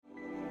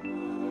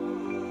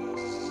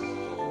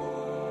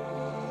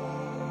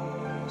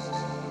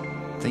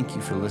Thank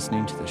you for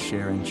listening to the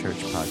Sharon Church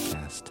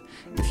podcast.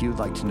 If you would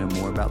like to know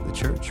more about the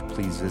church,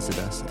 please visit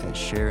us at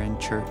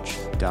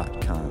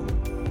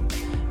sharonchurch.com.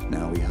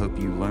 Now we hope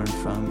you learned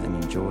from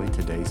and enjoy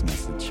today's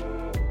message.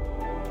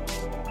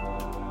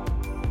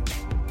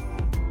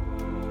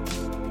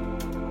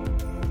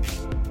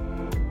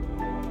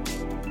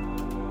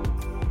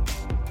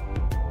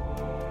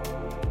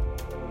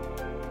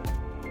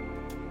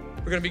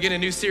 We're going to begin a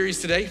new series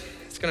today.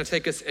 It's going to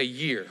take us a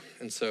year.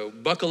 And so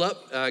buckle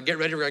up, get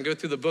ready. We're going to go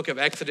through the book of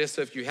Exodus.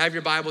 So if you have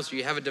your Bibles,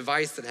 you have a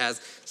device that has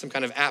some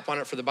kind of app on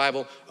it for the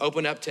Bible,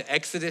 open up to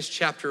Exodus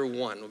chapter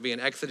 1. We'll be in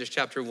Exodus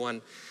chapter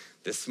 1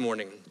 this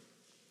morning.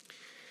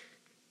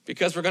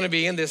 Because we're going to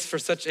be in this for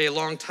such a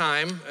long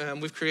time,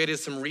 we've created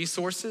some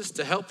resources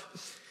to help.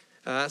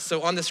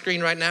 So on the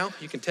screen right now,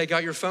 you can take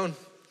out your phone.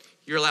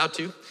 You're allowed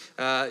to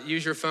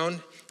use your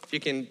phone.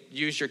 You can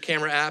use your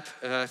camera app.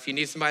 If you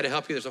need somebody to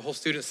help you, there's a whole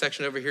student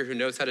section over here who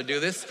knows how to do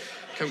this.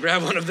 Come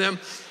grab one of them.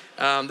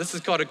 This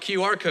is called a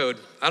QR code.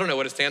 I don't know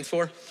what it stands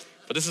for,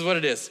 but this is what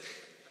it is.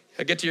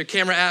 Get to your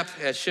camera app.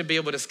 It should be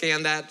able to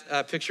scan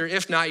that picture.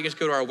 If not, you can just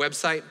go to our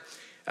website.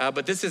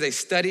 But this is a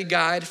study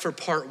guide for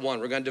part 1.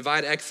 We're going to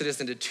divide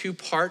Exodus into 2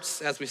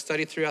 parts as we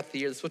study throughout the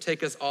year. This will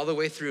take us all the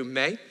way through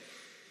May.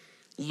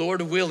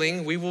 Lord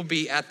willing, we will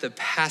be at the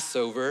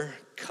Passover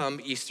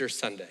come Easter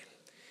Sunday,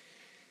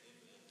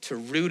 to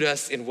root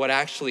us in what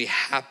actually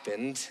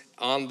happened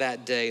on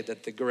that day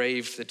that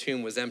the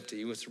tomb was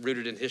empty. It was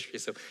rooted in history.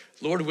 So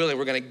Lord willing,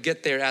 we're gonna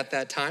get there at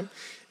that time.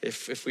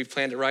 If we've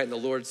planned it right and the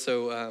Lord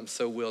so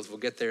wills, we'll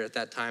get there at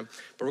that time.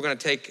 But we're gonna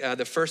take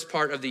the first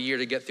part of the year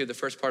to get through the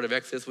first part of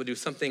Exodus. We'll do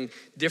something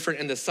different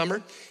in the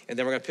summer, and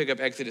then we're gonna pick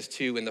up Exodus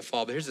 2 in the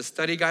fall. But here's a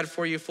study guide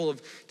for you full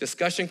of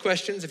discussion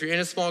questions. If you're in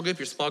a small group,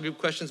 your small group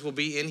questions will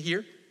be in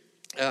here.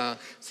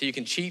 So you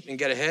can cheat and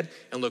get ahead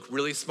and look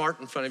really smart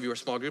in front of your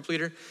small group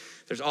leader.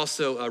 There's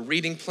also a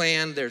reading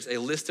plan. There's a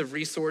list of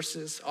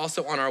resources.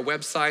 Also on our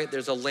website,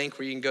 there's a link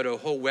where you can go to a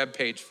whole web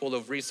page full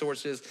of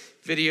resources,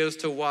 videos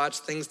to watch,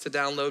 things to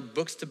download,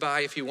 books to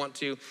buy if you want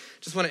to.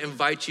 Just want to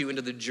invite you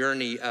into the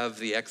journey of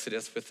the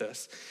Exodus with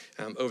us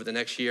over the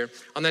next year.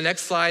 On the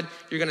next slide,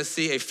 you're gonna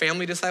see a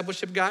family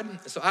discipleship guide.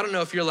 So I don't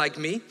know if you're like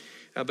me,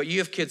 but you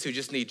have kids who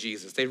just need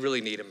Jesus. They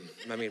really need him.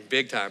 I mean,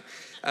 big time.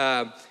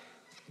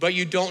 But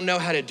you don't know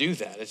how to do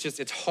that.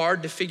 It's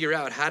hard to figure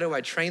out, how do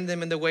I train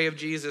them in the way of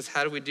Jesus?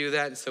 How do we do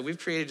that? And so we've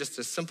created just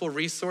a simple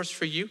resource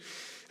for you.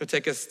 It'll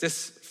take us,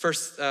 this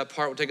first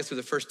part will take us through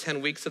the first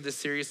 10 weeks of this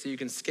series. So you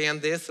can scan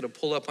this, it'll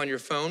pull up on your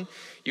phone.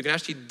 You can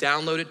actually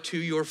download it to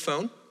your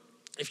phone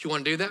if you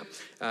wanna do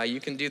that. You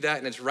can do that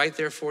and it's right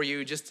there for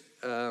you. Just,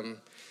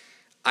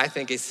 I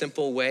think, a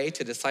simple way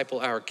to disciple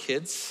our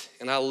kids.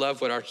 And I love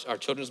what our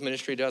children's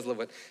ministry does. I love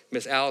what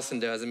Miss Allison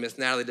does and Miss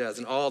Natalie does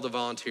and all the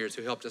volunteers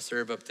who help to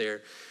serve up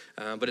there.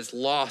 But it's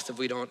lost if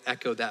we don't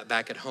echo that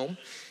back at home.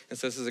 And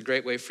so this is a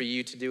great way for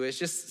you to do it. It's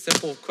just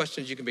simple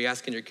questions you can be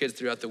asking your kids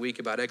throughout the week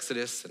about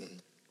Exodus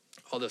and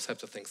all those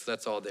types of things. So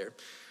that's all there.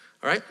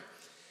 All right?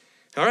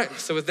 All right,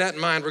 so with that in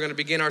mind, we're gonna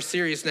begin our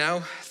series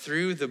now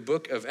through the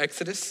book of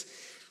Exodus,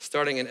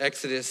 starting in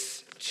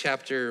Exodus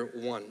chapter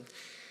 1.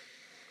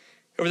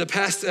 Over the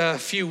past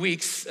few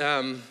weeks,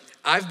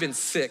 I've been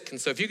sick. And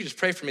so if you could just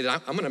pray for me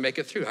that I'm gonna make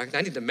it through.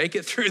 I need to make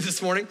it through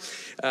this morning.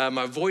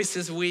 My voice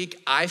is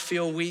weak, I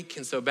feel weak.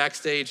 And so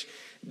backstage,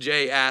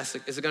 Jay asked,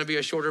 is it gonna be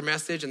a shorter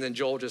message? And then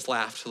Joel just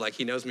laughed, like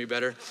he knows me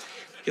better.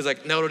 He's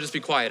like, no, it'll just be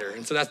quieter.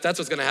 And so that's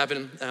what's gonna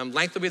happen.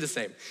 Length will be the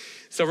same.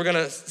 So we're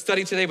gonna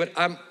study today, but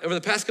over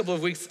the past couple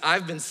of weeks,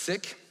 I've been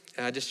sick,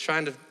 just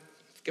trying to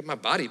get my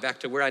body back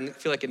to where I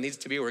feel like it needs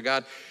to be, where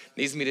God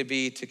needs me to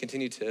be to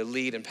continue to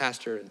lead and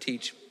pastor and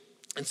teach.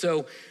 And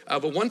so,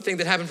 but one thing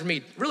that happened for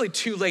me really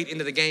too late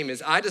into the game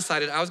is I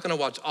decided I was gonna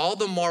watch all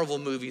the Marvel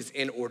movies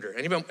in order.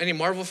 Any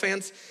Marvel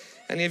fans?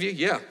 Any of you?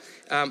 Yeah.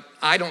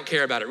 I don't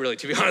care about it really,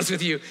 to be honest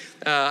with you.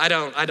 I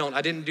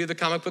didn't do the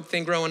comic book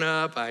thing growing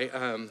up. I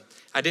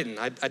didn't.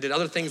 I did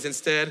other things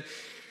instead.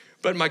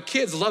 But my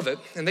kids love it,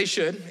 and they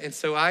should. And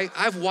so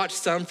I've watched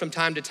some from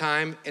time to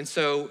time. And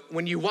so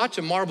when you watch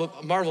a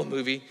Marvel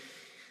movie,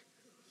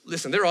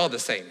 listen, they're all the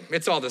same.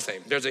 It's all the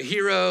same. There's a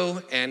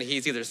hero, and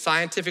he's either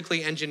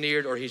scientifically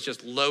engineered or he's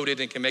just loaded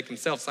and can make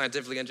himself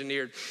scientifically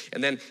engineered.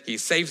 And then he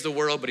saves the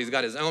world, but he's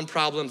got his own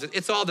problems.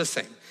 It's all the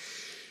same.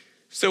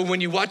 So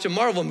when you watch a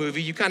Marvel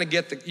movie, you kind of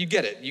get it.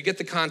 You get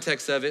the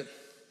context of it.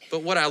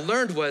 But what I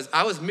learned was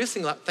I was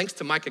missing a lot, thanks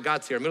to Micah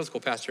Gotzi, our middle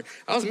school pastor,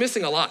 I was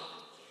missing a lot.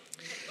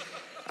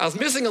 I was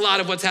missing a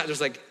lot of what's happening.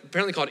 There's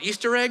apparently called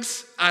Easter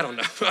eggs. I don't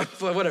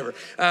know, whatever.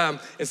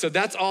 And so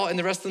that's all in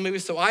the rest of the movie.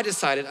 So I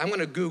decided I'm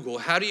gonna Google,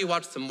 how do you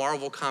watch the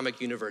Marvel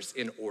comic universe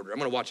in order? I'm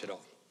gonna watch it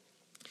all.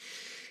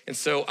 And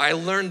so I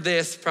learned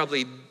this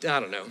probably,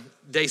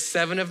 day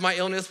 7 of my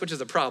illness, which is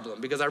a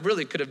problem because I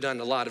really could have done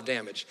a lot of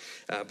damage,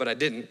 but I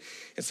didn't.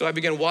 And so I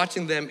began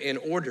watching them in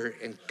order,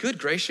 and good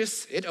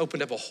gracious, it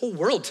opened up a whole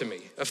world to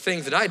me of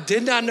things that I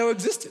did not know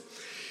existed.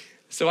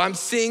 So I'm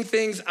seeing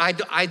things,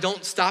 I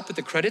don't stop at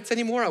the credits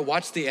anymore. I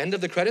watch the end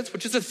of the credits,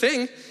 which is a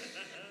thing.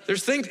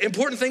 There's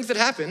important things that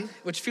happen,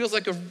 which feels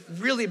like a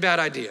really bad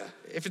idea.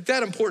 If it's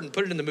that important,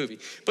 put it in the movie.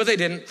 But they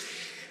didn't.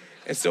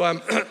 And so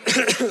I'm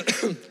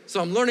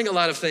learning a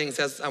lot of things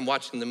as I'm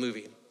watching the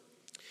movie.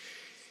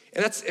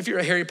 And that's, if you're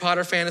a Harry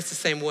Potter fan, it's the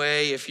same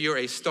way. If you're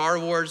a Star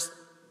Wars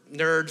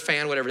nerd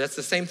fan, whatever, that's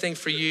the same thing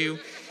for you.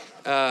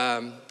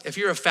 If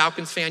you're a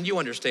Falcons fan, you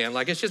understand.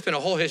 Like, it's just been a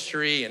whole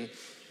history, and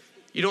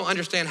you don't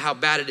understand how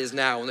bad it is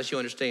now unless you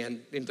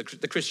understand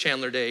the Chris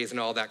Chandler days and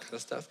all that kind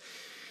of stuff.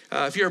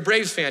 If you're a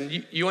Braves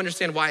fan, you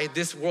understand why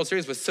this World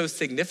Series was so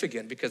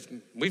significant, because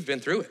we've been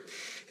through it.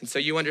 And so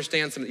you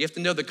understand you have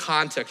to know the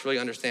context, really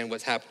understand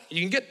what's happening.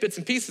 You can get bits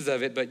and pieces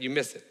of it, but you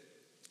miss it.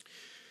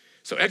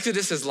 So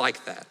Exodus is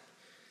like that.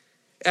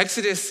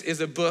 Exodus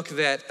is a book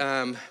that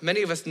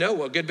many of us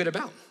know a good bit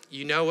about.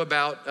 You know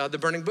about the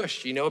burning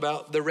bush. You know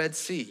about the Red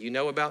Sea. You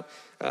know about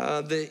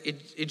the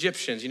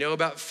Egyptians. You know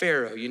about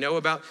Pharaoh. You know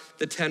about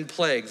the 10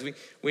 plagues.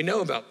 We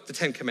know about the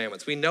 10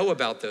 commandments. We know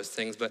about those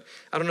things, but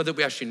I don't know that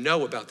we actually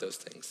know about those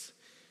things.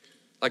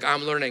 Like,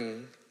 I'm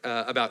learning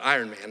about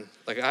Iron Man.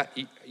 Like,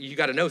 you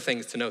got to know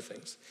things to know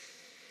things.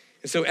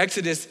 And so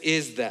Exodus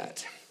is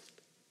that.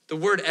 The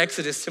word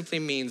Exodus simply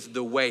means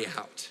the way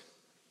out.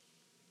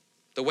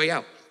 The way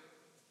out.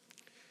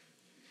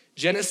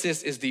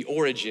 Genesis is the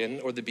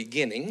origin or the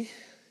beginning.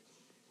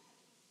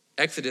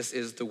 Exodus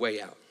is the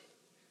way out.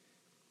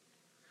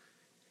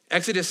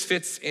 Exodus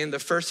fits in the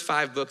first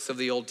 5 books of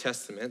the Old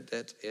Testament.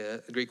 That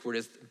the Greek word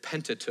is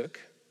Pentateuch,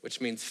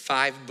 which means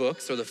 5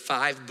 books, or the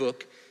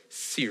 5-book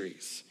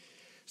series.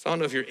 So I don't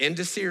know if you're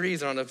into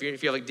series. I don't know if you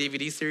have like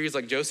DVD series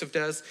like Joseph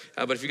does.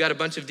 But if you got a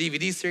bunch of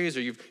DVD series,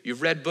 or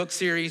you've read book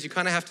series, you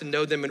kind of have to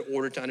know them in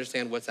order to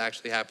understand what's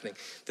actually happening.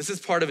 This is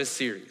part of a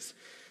series.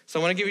 So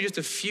I want to give you just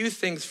a few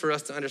things for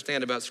us to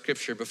understand about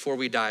Scripture before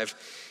we dive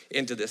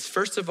into this.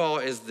 First of all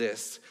is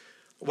this.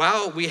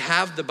 While we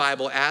have the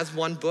Bible as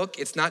one book,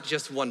 it's not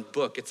just one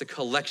book. It's a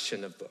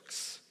collection of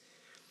books.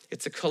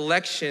 It's a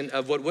collection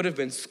of what would have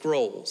been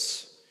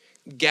scrolls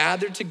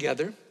gathered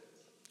together,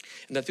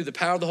 and that through the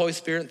power of the Holy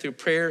Spirit and through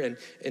prayer and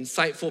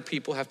insightful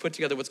people have put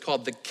together what's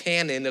called the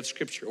canon of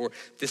Scripture, or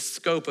the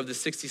scope of the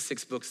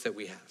 66 books that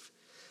we have.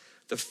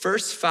 The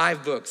first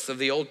 5 books of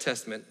the Old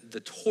Testament, the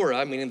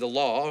Torah, meaning the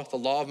law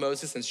of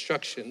Moses,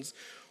 instructions,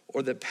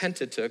 or the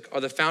Pentateuch, are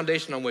the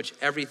foundation on which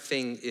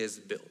everything is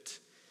built.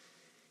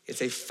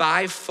 It's a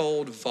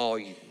 5-fold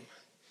volume.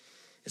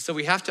 And so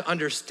we have to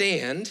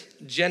understand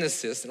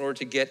Genesis in order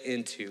to get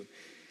into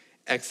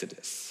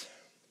Exodus.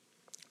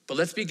 But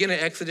let's begin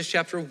at Exodus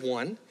chapter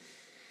 1.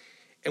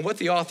 And what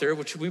the author,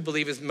 which we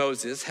believe is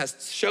Moses,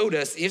 has showed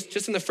us,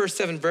 just in the first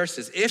 7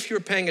 verses, if you're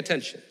paying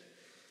attention,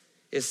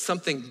 is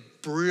something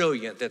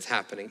brilliant that's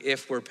happening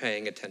if we're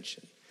paying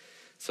attention.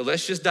 So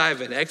let's just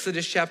dive in.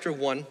 Exodus chapter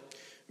 1,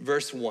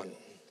 verse 1.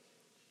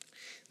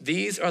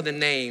 These are the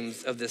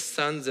names of the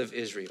sons of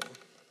Israel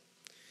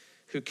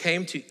who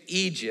came to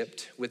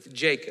Egypt with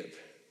Jacob,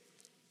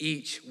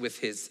 each with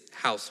his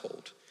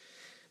household.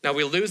 Now,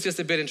 we lose this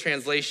a bit in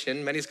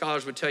translation. Many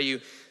scholars would tell you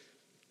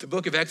the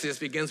book of Exodus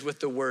begins with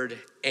the word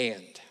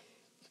 "and,"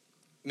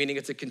 meaning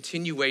it's a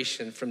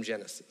continuation from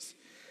Genesis.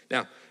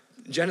 Now,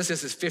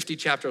 Genesis is 50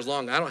 chapters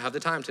long. I don't have the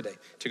time today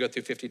to go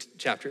through 50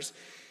 chapters,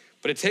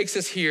 but it takes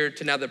us here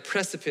to now the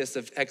precipice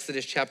of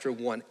Exodus chapter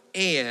 1.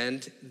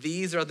 And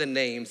these are the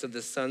names of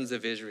the sons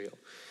of Israel.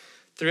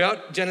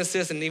 Throughout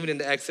Genesis and even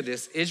into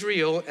Exodus,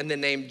 Israel and the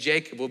name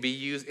Jacob will be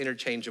used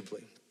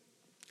interchangeably.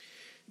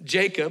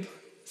 Jacob,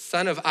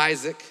 son of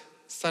Isaac,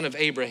 son of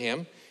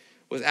Abraham,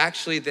 was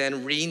actually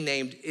then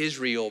renamed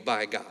Israel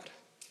by God.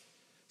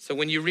 So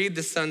when you read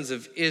the sons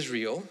of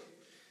Israel,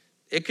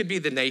 it could be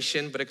the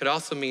nation, but it could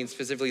also mean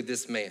specifically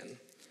this man.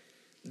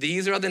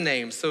 These are the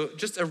names. So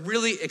just a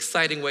really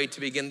exciting way to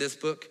begin this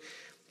book.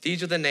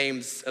 These are the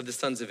names of the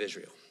sons of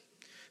Israel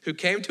who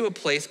came to a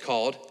place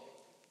called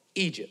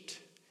Egypt.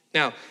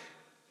 Now,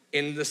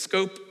 in the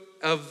scope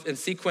of and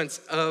sequence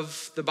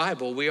of the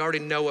Bible, we already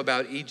know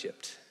about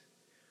Egypt.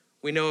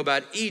 We know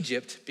about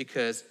Egypt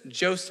because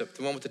Joseph,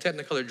 the one with the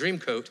Technicolor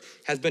Dreamcoat,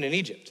 has been in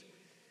Egypt.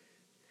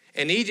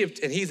 And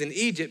he's in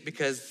Egypt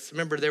because,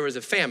 remember, there was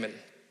a famine.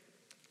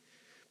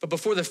 But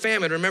before the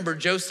famine, remember,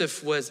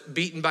 Joseph was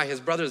beaten by his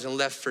brothers and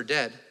left for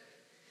dead,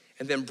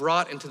 and then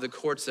brought into the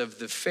courts of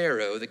the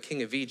Pharaoh, the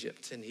king of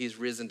Egypt, and he's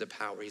risen to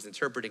power. He's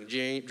interpreting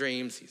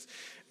dreams, he's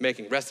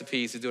making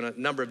recipes, he's doing a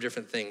number of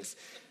different things.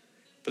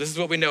 But this is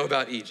what we know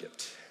about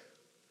Egypt.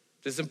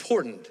 This is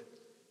important.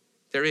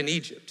 They're in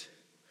Egypt.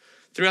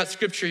 Throughout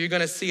Scripture, you're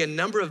gonna see a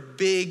number of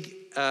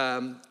big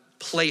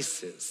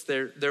places.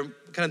 They're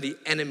kind of the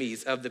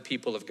enemies of the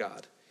people of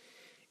God.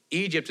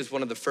 Egypt is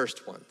one of the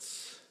first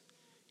ones.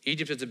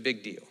 Egypt is a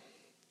big deal.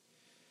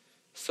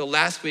 So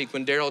last week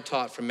when Daryl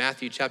taught from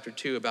Matthew chapter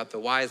 2 about the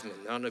wise men,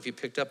 I don't know if you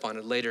picked up on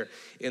it later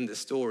in the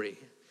story,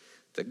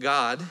 that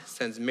God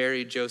sends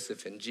Mary,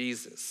 Joseph, and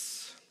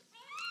Jesus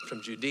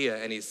from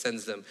Judea, and he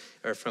sends them,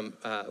 or from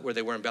where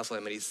they were in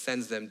Bethlehem, and he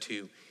sends them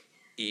to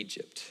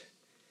Egypt.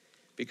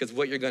 Because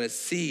what you're gonna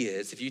see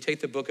is, if you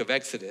take the book of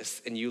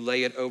Exodus and you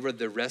lay it over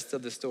the rest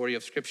of the story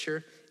of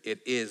Scripture,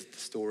 it is the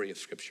story of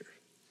Scripture.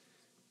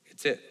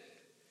 It's it.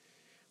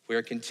 We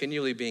are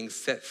continually being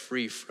set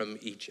free from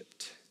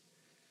Egypt.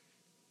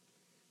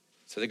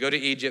 So they go to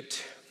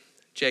Egypt,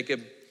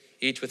 Jacob,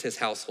 each with his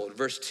household.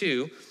 Verse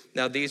 2,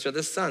 now these are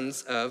the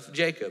sons of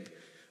Jacob: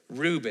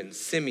 Reuben,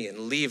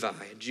 Simeon, Levi,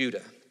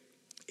 Judah,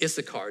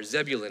 Issachar,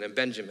 Zebulun, and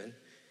Benjamin,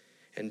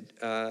 and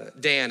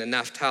Dan and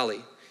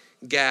Naphtali,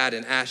 Gad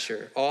and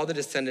Asher. All the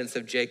descendants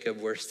of Jacob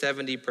were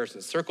 70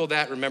 persons. Circle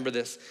that, remember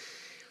this.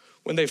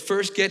 When they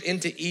first get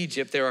into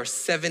Egypt, there are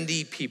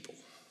 70 people.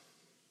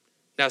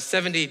 Now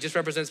 70 just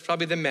represents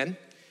probably the men,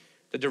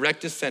 the direct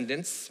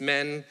descendants,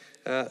 men,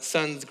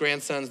 sons,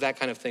 grandsons, that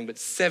kind of thing, but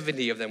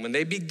 70 of them. When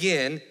they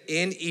begin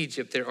in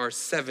Egypt, there are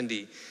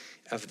 70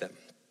 of them,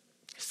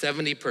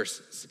 70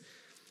 persons.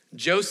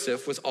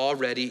 Joseph was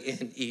already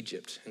in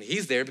Egypt, and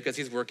he's there because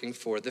he's working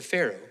for the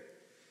Pharaoh.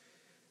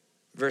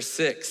 Verse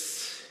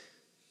 6,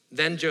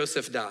 then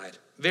Joseph died.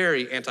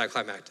 Very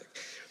anticlimactic.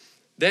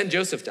 Then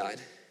Joseph died,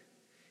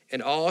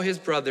 and all his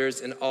brothers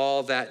and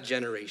all that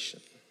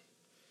generation.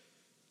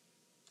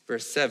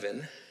 Verse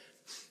 7,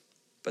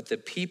 but the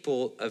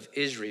people of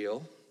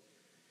Israel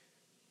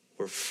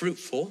were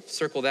fruitful,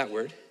 circle that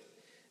word.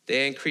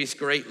 They increased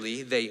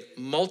greatly, they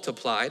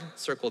multiplied,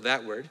 circle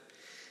that word,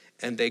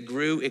 and they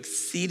grew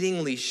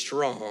exceedingly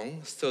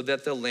strong so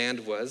that the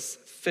land was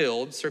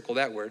filled, circle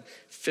that word,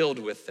 filled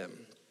with them.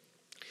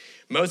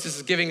 Moses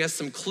is giving us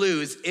some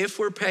clues if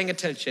we're paying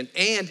attention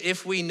and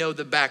if we know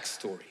the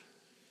backstory.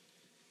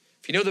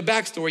 If you know the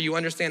backstory, you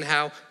understand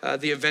how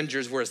the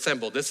Avengers were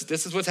assembled.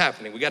 This is what's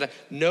happening. We gotta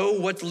know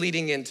what's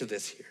leading into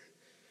this here.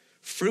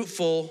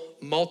 Fruitful,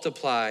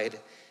 multiplied,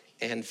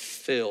 and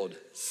filled.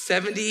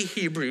 70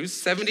 Hebrews,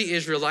 70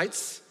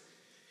 Israelites,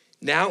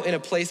 now in a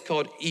place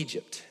called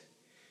Egypt,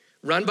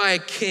 run by a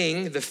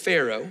king, the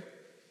Pharaoh.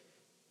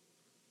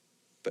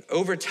 But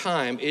over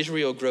time,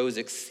 Israel grows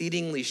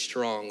exceedingly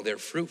strong. They're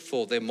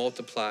fruitful, they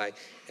multiply,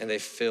 and they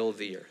fill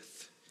the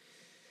earth.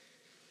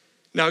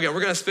 Now again,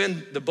 we're gonna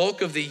spend the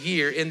bulk of the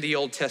year in the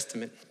Old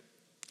Testament.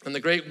 And the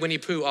great Winnie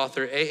Pooh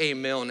author, A.A.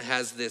 Milne,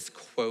 has this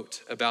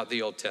quote about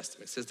the Old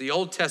Testament. It says, the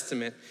Old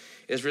Testament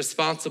is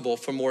responsible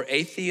for more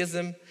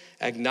atheism,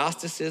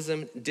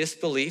 agnosticism,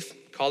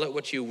 disbelief, call it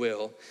what you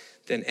will,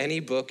 than any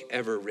book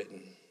ever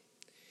written.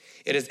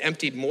 It has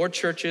emptied more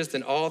churches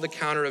than all the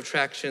counter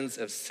attractions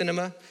of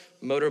cinema,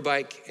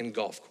 motorbike, and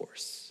golf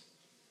course.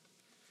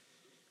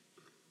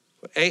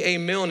 What A.A.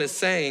 Milne is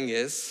saying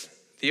is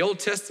the Old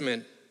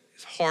Testament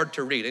is hard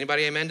to read.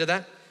 Anybody amen to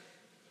that?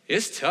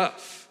 It's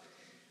tough.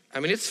 I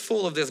mean, it's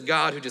full of this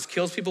God who just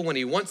kills people when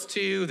he wants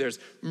to. There's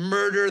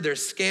murder,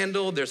 there's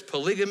scandal, there's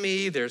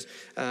polygamy, there's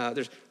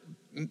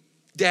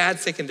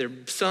dads taking their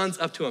sons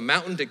up to a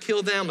mountain to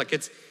kill them. Like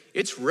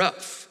it's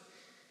rough.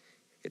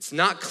 It's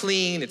not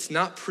clean, it's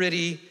not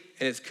pretty,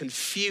 and it's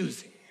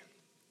confusing.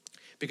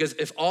 Because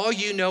if all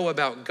you know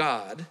about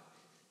God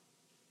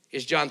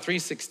is John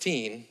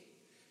 3:16,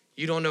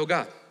 you don't know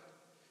God.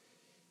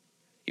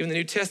 Even the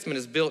New Testament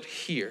is built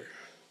here.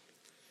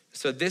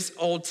 So this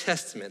Old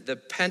Testament, the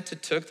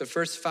Pentateuch, the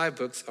first 5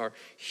 books are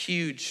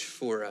huge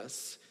for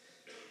us.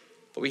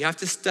 But we have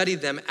to study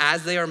them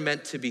as they are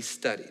meant to be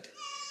studied.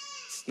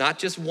 It's not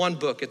just one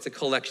book, it's a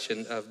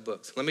collection of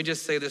books. Let me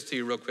just say this to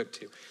you real quick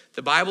too.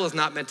 The Bible is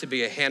not meant to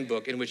be a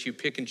handbook in which you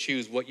pick and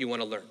choose what you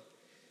want to learn.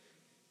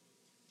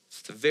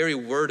 It's the very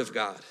word of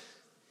God.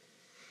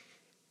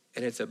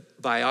 And it's a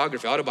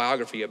biography,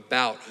 autobiography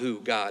about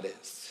who God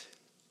is.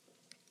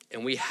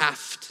 And we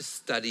have to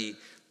study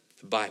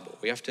the Bible.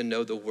 We have to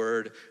know the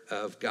word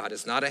of God.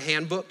 It's not a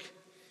handbook.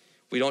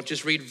 We don't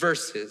just read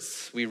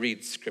verses, we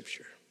read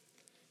scripture.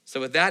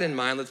 So with that in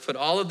mind, let's put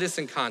all of this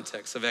in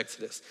context of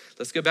Exodus.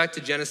 Let's go back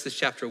to Genesis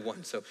chapter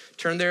 1. So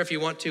turn there if you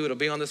want to, it'll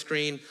be on the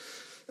screen.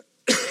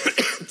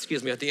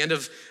 Excuse me, at the end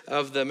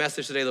of the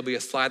message today, there'll be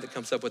a slide that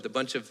comes up with a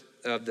bunch of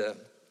the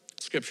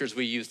scriptures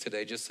we use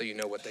today, just so you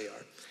know what they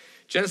are.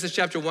 Genesis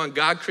chapter 1,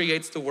 God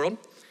creates the world.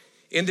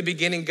 In the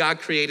beginning, God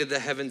created the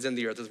heavens and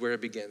the earth is where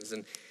it begins.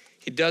 And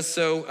he does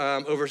so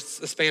over a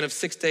span of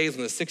 6 days.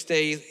 On the 6th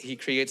day, he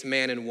creates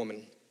man and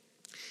woman.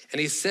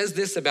 And he says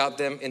this about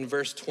them in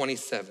verse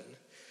 27.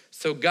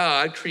 So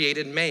God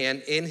created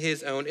man in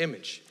his own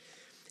image.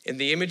 In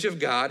the image of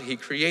God, he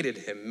created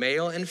him.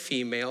 Male and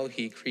female,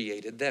 he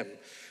created them.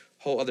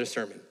 Whole other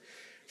sermon.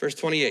 Verse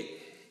 28.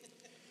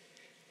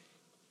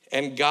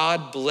 And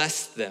God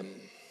blessed them.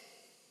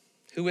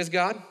 Who is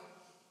God?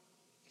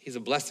 He's a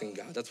blessing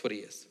God. That's what he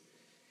is.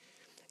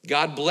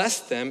 God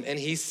blessed them, and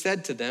he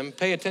said to them,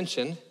 pay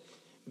attention,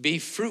 be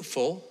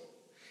fruitful,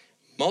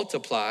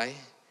 multiply,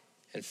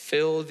 and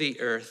fill the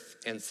earth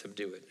and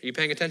subdue it. Are you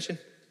paying attention?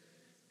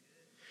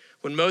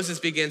 When Moses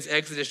begins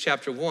Exodus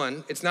chapter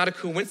 1, it's not a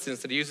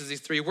coincidence that he uses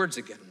these 3 words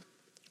again.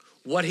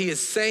 What he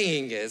is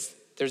saying is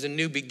there's a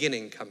new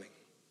beginning coming.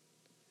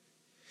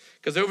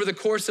 Because over the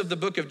course of the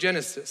book of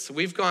Genesis,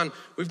 we've gone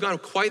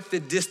quite the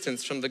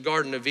distance from the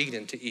Garden of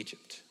Eden to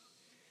Egypt.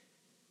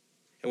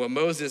 And what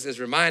Moses is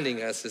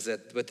reminding us is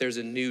that, but there's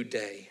a new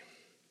day.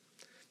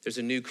 There's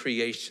a new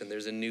creation.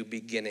 There's a new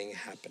beginning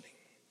happening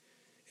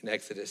in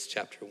Exodus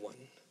chapter 1.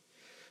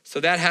 So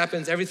that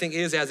happens. Everything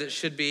is as it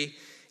should be.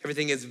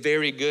 Everything is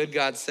very good,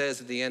 God says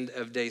at the end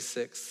of day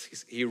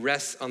 6. He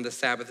rests on the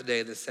Sabbath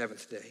day, the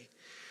 7th day.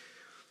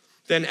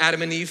 Then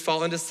Adam and Eve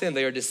fall into sin.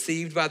 They are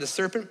deceived by the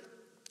serpent.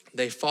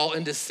 They fall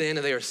into sin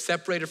and they are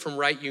separated from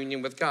right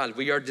union with God.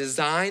 We are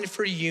designed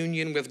for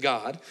union with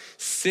God.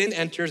 Sin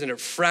enters and it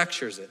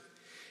fractures it.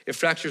 It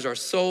fractures our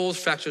souls,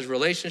 fractures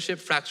relationship,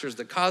 fractures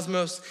the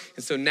cosmos.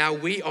 And so now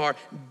we are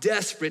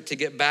desperate to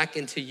get back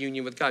into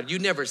union with God. You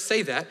never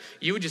say that.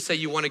 You would just say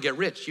you want to get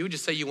rich. You would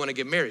just say you want to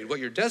get married. What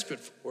you're desperate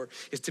for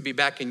is to be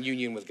back in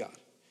union with God.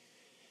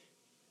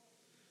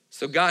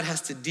 So God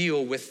has to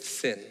deal with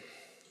sin.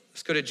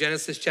 Let's go to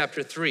Genesis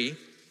chapter 3.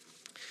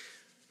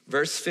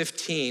 Verse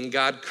 15,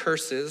 God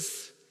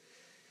curses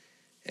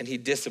and he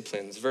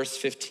disciplines. Verse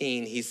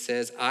 15, he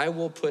says, I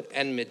will put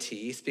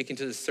enmity, speaking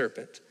to the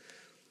serpent,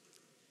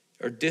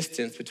 or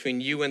distance between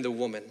you and the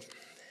woman,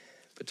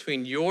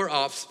 between your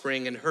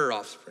offspring and her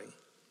offspring.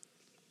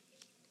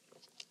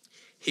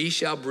 He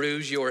shall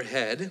bruise your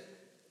head,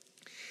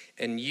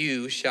 and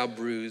you shall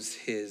bruise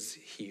his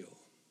heel.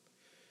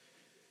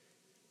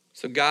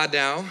 So God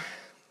now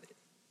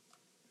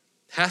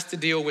has to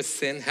deal with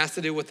sin, has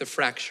to deal with the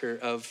fracture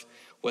of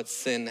what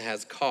sin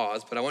has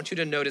caused, but I want you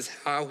to notice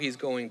how he's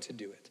going to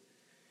do it.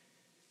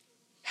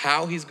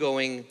 How he's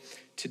going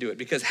to do it,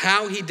 because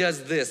how he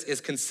does this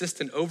is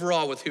consistent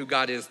overall with who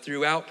God is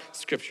throughout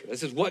Scripture.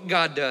 This is what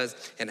God does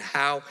and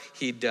how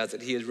he does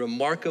it. He is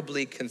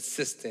remarkably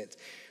consistent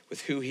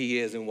with who he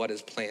is and what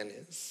his plan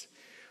is.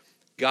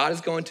 God is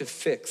going to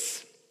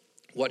fix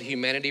what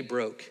humanity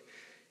broke,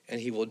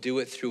 and he will do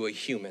it through a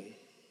human.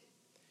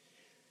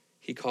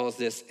 He calls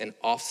this an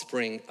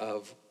offspring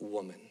of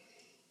woman.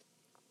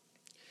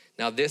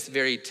 Now, this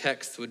very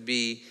text would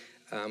be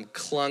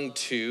clung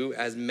to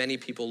as many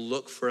people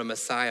look for a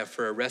Messiah,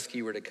 for a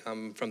rescuer to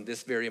come from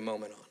this very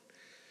moment on.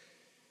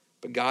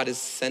 But God is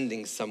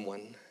sending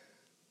someone.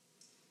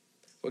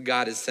 What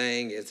God is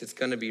saying is, it's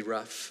gonna be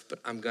rough, but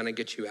I'm gonna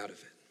get you out of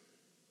it.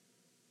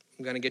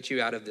 I'm gonna get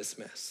you out of this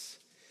mess.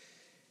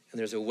 And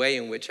there's a way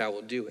in which I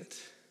will do it.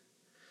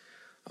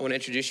 I wanna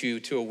introduce you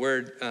to a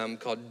word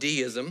called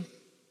deism.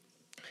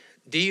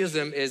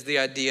 Deism is the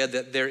idea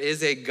that there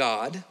is a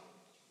God,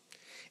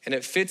 and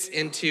it fits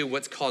into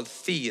what's called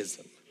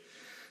theism.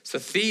 So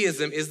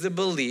theism is the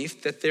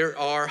belief that there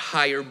are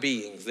higher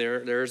beings.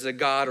 There's a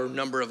God or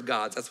number of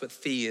gods. That's what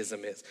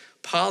theism is.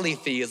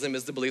 Polytheism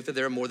is the belief that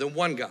there are more than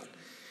one God.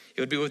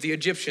 It would be what the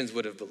Egyptians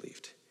would have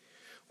believed.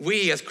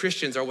 We as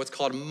Christians are what's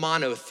called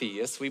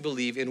monotheists. We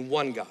believe in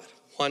one God,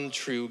 one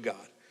true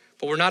God.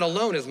 But we're not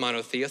alone as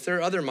monotheists. There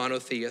are other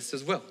monotheists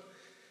as well.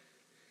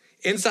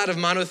 Inside of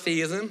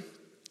monotheism,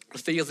 or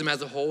theism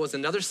as a whole, is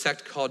another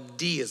sect called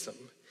deism.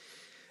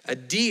 A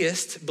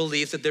deist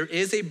believes that there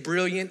is a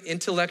brilliant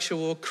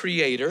intellectual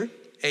creator,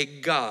 a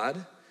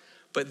God,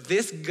 but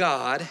this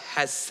God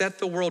has set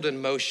the world in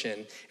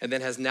motion and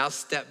then has now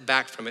stepped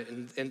back from it.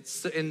 And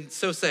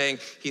so saying,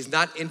 he's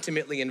not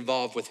intimately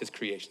involved with his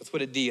creation. That's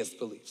what a deist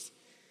believes.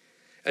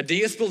 A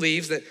deist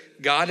believes that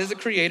God is a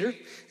creator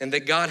and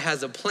that God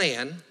has a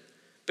plan,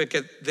 but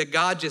that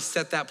God just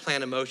set that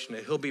plan in motion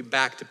and he'll be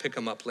back to pick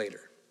them up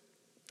later.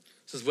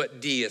 This is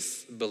what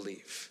deists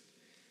believe.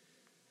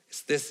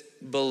 It's this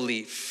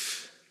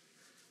belief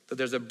that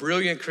there's a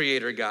brilliant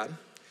creator God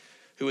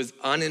who is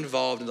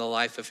uninvolved in the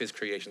life of his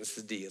creation. This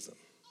is deism.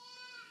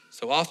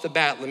 So off the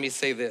bat, let me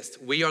say this.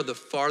 We are the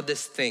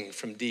farthest thing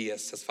from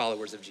deists as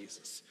followers of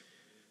Jesus.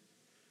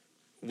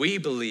 We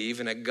believe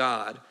in a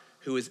God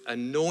who is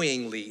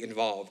annoyingly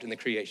involved in the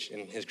creation,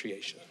 in his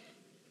creation.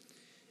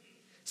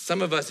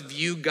 Some of us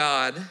view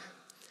God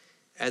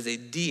as a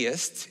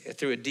deist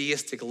through a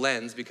deistic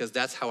lens because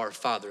that's how our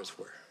fathers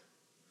were.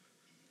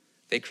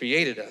 They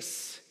created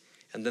us,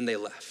 and then they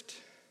left.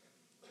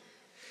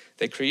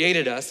 They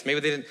created us. Maybe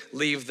they didn't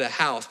leave the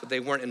house, but they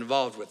weren't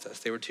involved with us.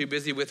 They were too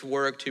busy with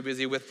work, too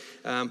busy with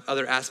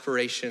other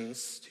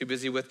aspirations, too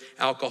busy with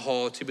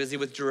alcohol, too busy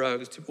with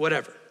drugs,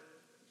 whatever.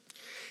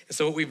 And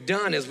so what we've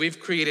done is we've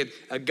created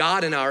a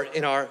God in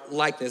our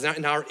likeness,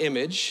 in our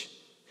image,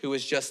 who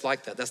is just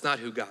like that. That's not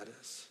who God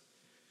is.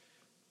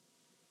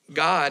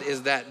 God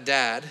is that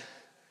dad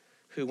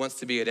who wants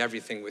to be at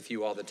everything with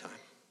you all the time.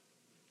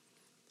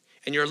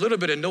 And you're a little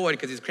bit annoyed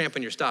because he's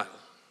cramping your style.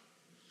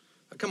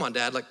 Like, come on,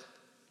 Dad,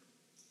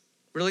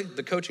 really?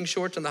 The coaching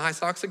shorts and the high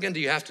socks again? Do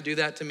you have to do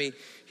that to me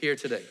here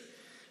today?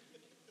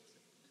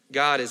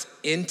 God is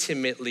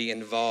intimately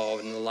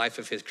involved in the life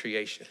of his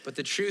creation. But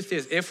the truth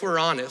is, if we're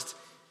honest,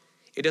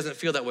 it doesn't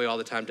feel that way all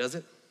the time, does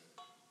it?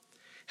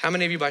 How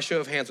many of you, by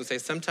show of hands, would say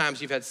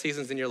sometimes you've had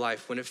seasons in your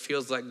life when it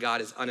feels like God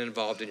is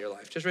uninvolved in your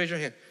life? Just raise your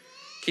hand.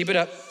 Keep it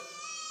up.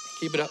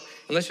 Keep it up.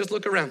 And let's just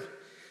look around.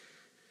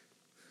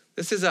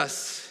 This is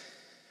us.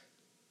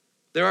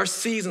 There are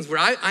seasons where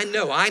I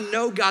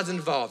know God's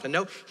involved. I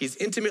know he's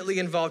intimately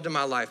involved in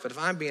my life, but if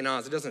I'm being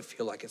honest, it doesn't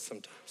feel like it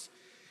sometimes.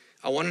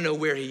 I want to know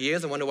where he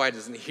is. I wonder why he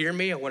doesn't hear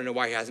me. I want to know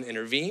why he hasn't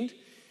intervened.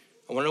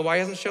 I want to know why he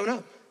hasn't shown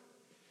up.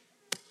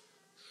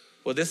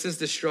 Well, this is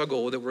the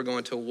struggle that we're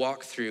going to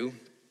walk through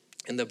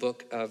in the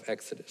book of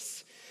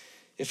Exodus.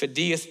 If a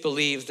deist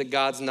believes that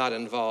God's not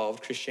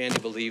involved,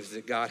 Christianity believes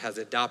that God has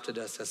adopted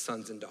us as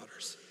sons and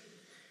daughters,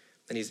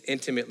 and he's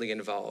intimately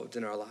involved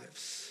in our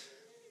lives.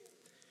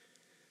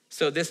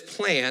 So this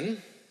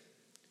plan,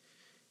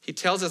 he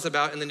tells us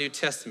about in the New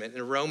Testament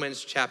in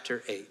Romans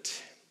chapter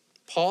 8.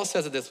 Paul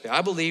says it this way: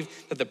 I believe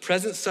that the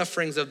present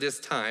sufferings of this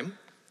time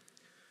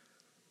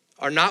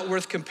are not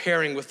worth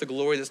comparing with the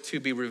glory that's to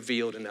be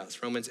revealed in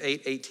us. Romans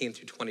 8:18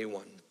 through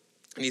 21.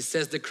 And he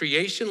says, the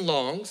creation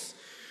longs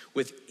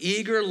with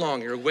eager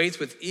longing, or waits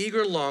with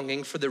eager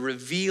longing for the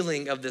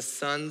revealing of the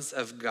sons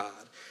of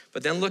God.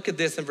 But then look at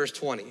this in verse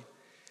 20.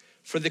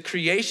 For the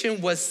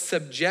creation was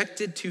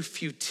subjected to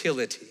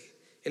futility.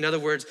 In other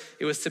words,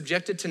 it was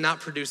subjected to not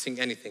producing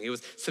anything. It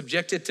was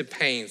subjected to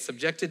pain,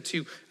 subjected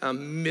to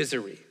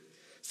misery,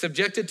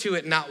 subjected to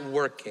it not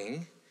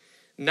working,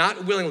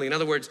 not willingly. In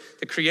other words,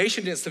 the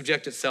creation didn't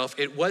subject itself.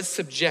 It was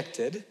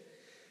subjected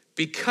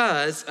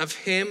because of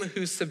him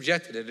who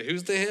subjected it.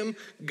 Who's the him?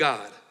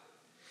 God.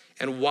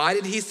 And why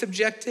did he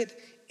subject it?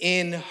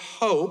 In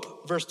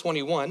hope, verse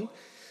 21,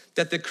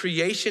 that the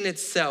creation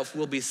itself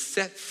will be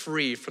set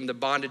free from the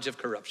bondage of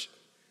corruption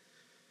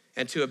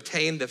and to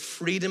obtain the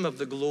freedom of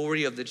the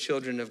glory of the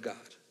children of God.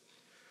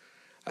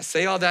 I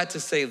say all that to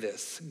say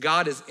this: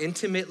 God is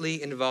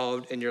intimately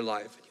involved in your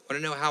life. You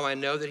want to know how I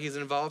know that he's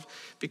involved?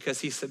 Because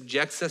he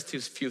subjects us to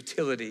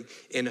futility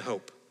in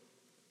hope.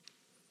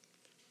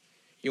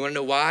 You want to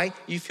know why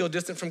you feel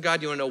distant from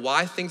God? You want to know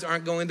why things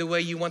aren't going the way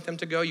you want them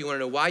to go? You want to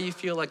know why you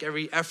feel like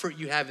every effort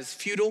you have is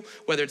futile,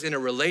 whether it's in a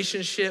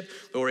relationship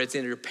or it's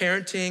in your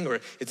parenting or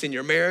it's in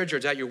your marriage or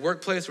it's at your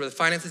workplace or the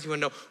finances? You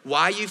want to know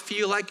why you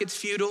feel like it's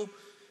futile?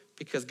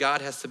 Because God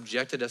has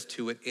subjected us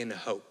to it in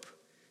hope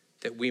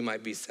that we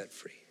might be set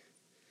free.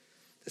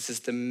 This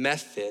is the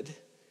method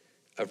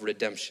of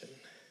redemption.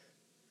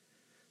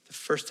 The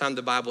first time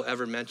the Bible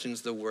ever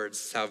mentions the words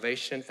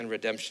salvation and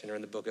redemption are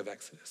in the book of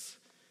Exodus.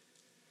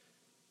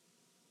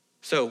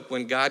 So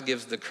when God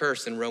gives the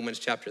curse in Romans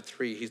chapter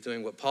 3, he's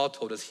doing what Paul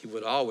told us he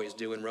would always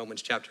do in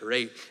Romans chapter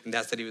 8, and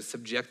that's that he would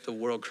subject the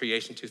world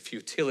creation to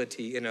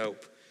futility in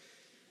hope.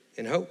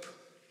 In hope.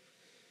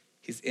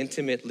 He's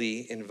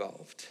intimately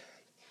involved.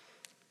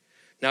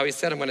 Now he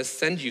said, I'm gonna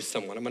send you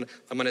someone.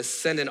 I'm gonna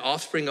send an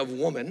offspring of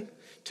woman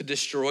to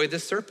destroy the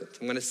serpent.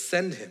 I'm gonna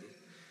send him.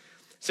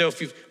 So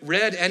if you've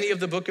read any of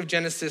the book of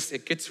Genesis,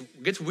 it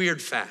gets weird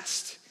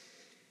fast.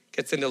 It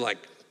gets into like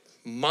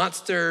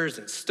monsters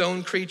and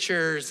stone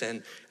creatures,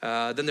 and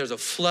then there's a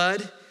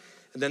flood,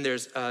 and then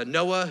there's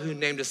Noah who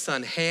named his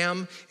son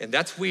Ham, and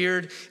that's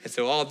weird. And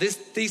so all these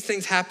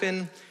things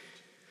happen.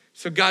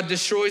 So God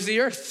destroys the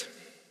earth.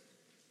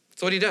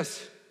 That's what he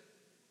does.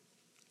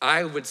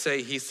 I would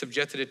say he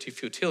subjected it to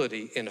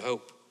futility in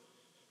hope.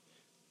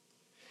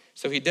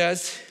 So he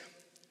does.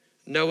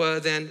 Noah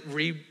then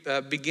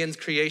begins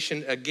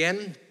creation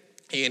again.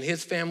 He and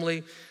his family,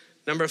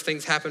 a number of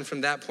things happen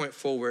from that point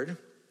forward.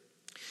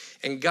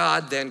 And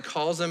God then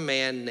calls a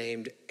man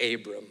named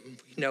Abram.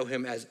 We know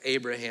him as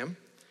Abraham.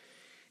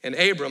 And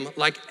Abram,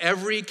 like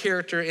every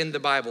character in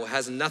the Bible,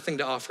 has nothing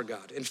to offer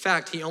God. In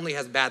fact, he only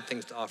has bad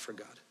things to offer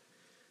God.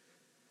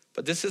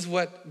 But this is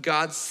what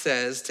God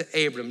says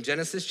to Abram.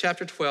 Genesis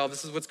chapter 12,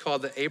 this is what's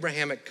called the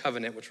Abrahamic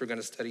covenant, which we're going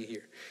to study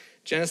here.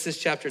 Genesis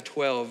chapter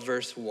 12,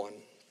 verse 1.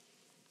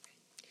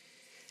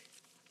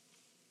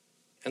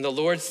 And the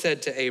Lord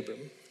said to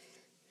Abram,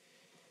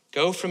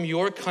 go from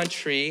your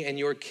country and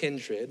your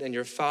kindred and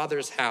your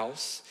father's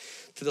house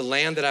to the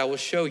land that I will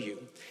show you.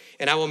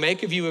 And I will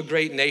make of you a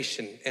great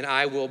nation, and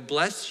I will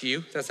bless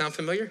you. Does that sound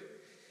familiar?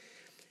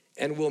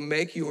 And will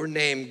make your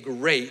name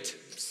great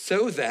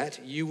so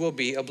that you will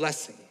be a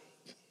blessing.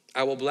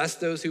 I will bless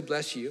those who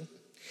bless you,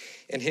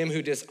 and him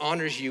who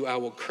dishonors you I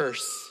will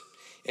curse.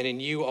 And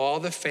in you all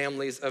the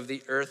families of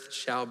the earth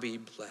shall be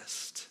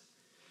blessed.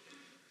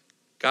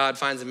 God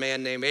finds a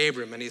man named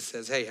Abram, and he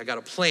says, hey, I got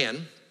a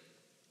plan.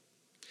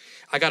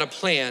 I got a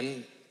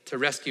plan to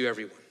rescue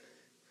everyone.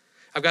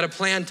 I've got a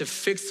plan to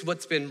fix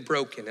what's been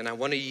broken, and I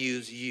want to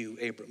use you,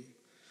 Abram.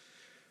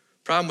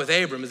 Problem with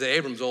Abram is that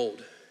Abram's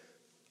old.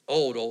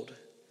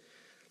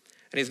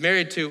 And he's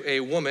married to a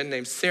woman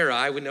named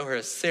Sarai. We know her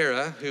as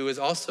Sarah, who is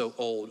also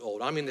old.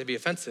 I don't mean to be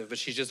offensive, but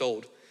she's just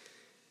old.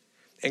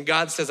 And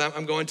God says,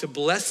 I'm going to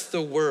bless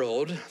the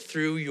world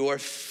through your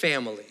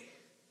family.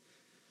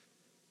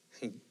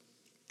 And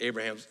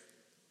Abraham's,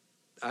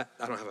 I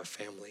don't have a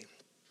family.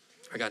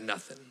 I got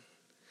nothing.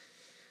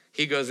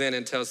 He goes in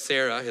and tells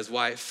Sarah, his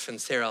wife, and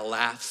Sarah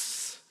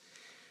laughs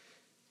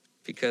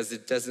because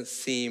it doesn't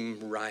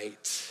seem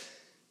right.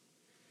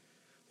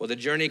 Well, the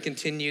journey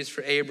continues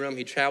for Abram.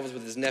 He travels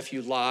with his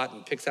nephew Lot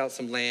and picks out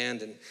some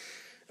land and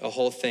a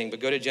whole thing. But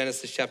go to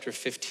Genesis chapter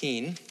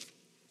 15,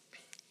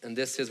 and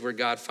this is where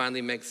God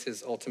finally makes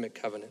his ultimate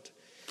covenant.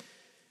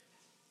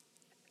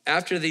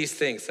 After these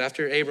things,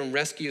 after Abram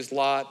rescues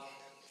Lot,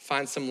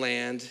 finds some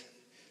land,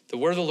 the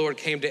word of the Lord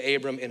came to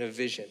Abram in a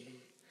vision.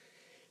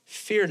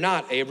 Fear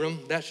not, Abram.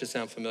 That should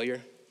sound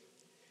familiar.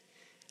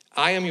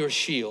 I am your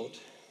shield.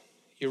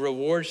 Your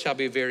reward shall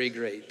be very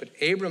great. But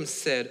Abram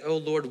said, O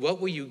Lord, what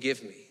will you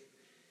give me?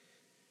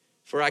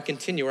 For I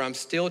continue, or I'm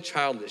still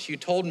childless. You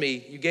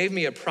gave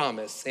me a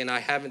promise, and I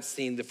haven't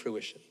seen the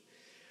fruition.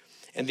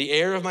 And the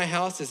heir of my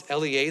house is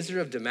Eliezer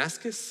of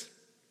Damascus.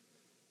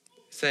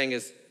 saying,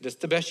 is this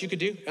the best you could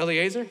do,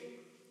 Eliezer?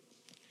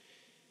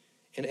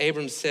 And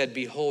Abram said,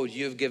 behold,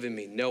 you have given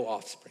me no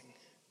offspring,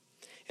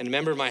 and a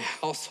member of my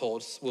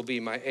household will be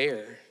my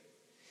heir.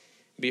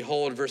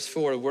 Behold, verse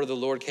 4, the word of the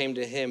Lord came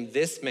to him,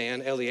 this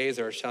man,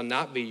 Eliezer, shall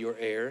not be your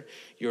heir.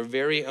 Your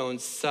very own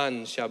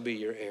son shall be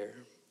your heir.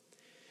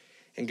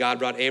 And God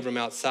brought Abram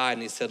outside,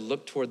 and he said,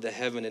 look toward the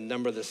heaven and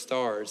number the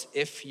stars,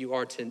 if you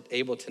are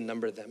able to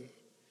number them.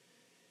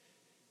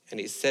 And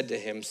he said to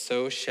him,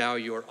 so shall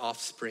your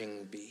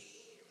offspring be.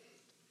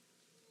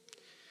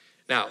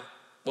 Now,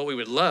 what we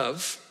would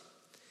love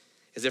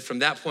is if from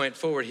that point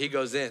forward, he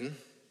goes in,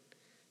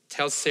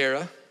 tells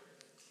Sarah,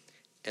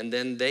 and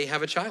then they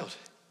have a child.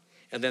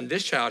 And then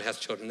this child has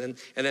children.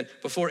 And then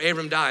before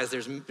Abram dies,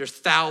 there's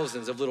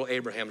thousands of little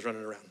Abrahams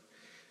running around.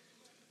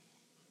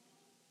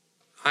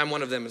 I'm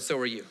one of them, and so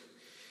are you.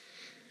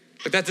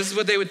 But this is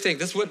what they would think.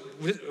 This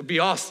would be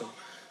awesome.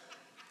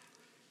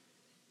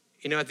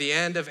 You know, at the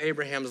end of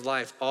Abraham's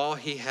life, all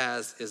he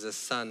has is a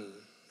son.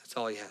 That's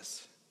all he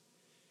has.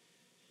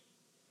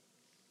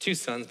 2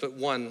 sons, but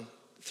one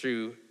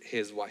through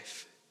his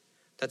wife.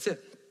 That's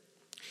it.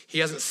 He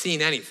hasn't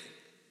seen anything.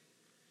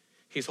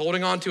 He's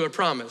holding on to a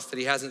promise that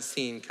he hasn't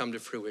seen come to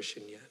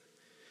fruition yet.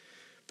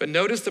 But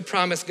notice the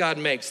promise God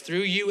makes. Through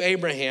you,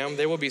 Abraham,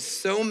 there will be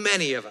so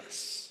many of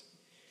us,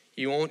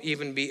 you won't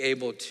even be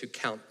able to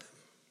count them.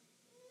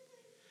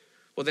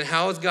 Well, then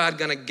how is God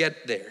gonna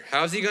get there?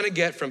 How is he gonna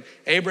get from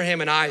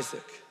Abraham and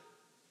Isaac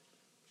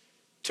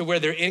to where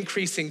they're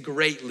increasing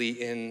greatly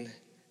in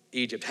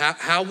Egypt?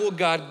 How will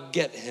God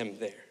get him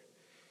there?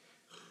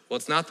 Well,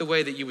 it's not the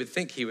way that you would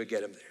think he would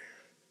get him there.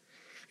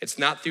 It's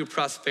not through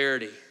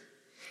prosperity.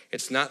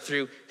 It's not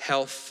through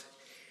health.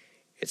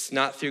 It's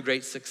not through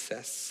great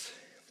success.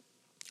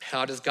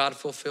 How does God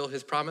fulfill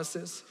his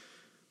promises?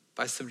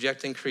 By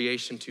subjecting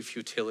creation to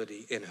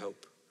futility in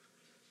hope.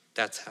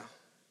 That's how.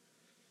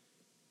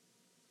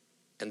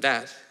 And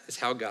that is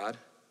how God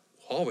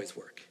will always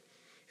work,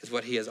 is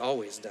what he has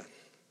always done.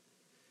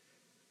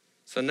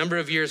 So a number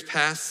of years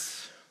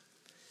pass.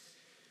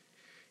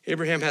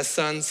 Abraham has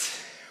sons.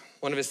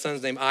 One of his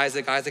sons named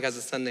Isaac. Isaac has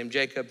a son named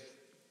Jacob.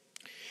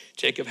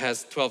 Jacob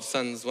has 12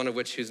 sons, one of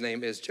which whose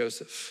name is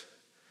Joseph.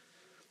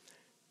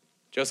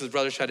 Joseph's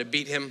brothers try to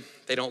beat him.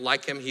 They don't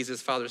like him. He's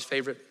his father's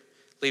favorite.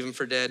 Leave him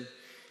for dead.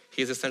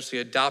 He is essentially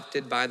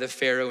adopted by the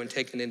Pharaoh and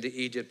taken into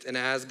Egypt. And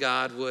as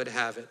God would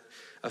have it,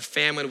 a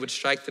famine would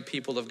strike the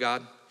people of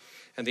God,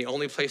 and the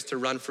only place to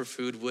run for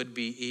food would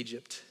be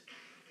Egypt.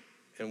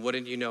 And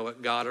wouldn't you know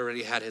it, God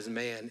already had his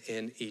man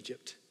in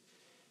Egypt.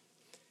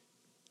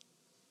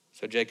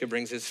 So Jacob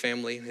brings his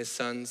family, his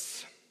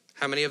sons,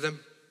 how many of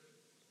them?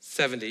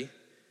 70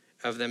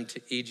 of them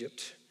to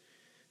Egypt.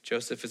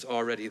 Joseph is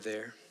already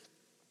there.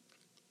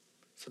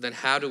 So then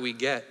how do we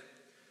get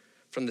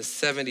from the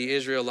 70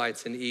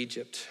 Israelites in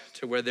Egypt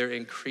to where they're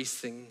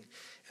increasing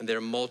and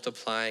they're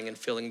multiplying and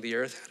filling the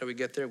earth? How do we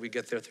get there? We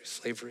get there through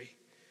slavery.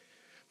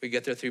 We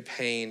get there through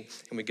pain,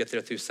 and we get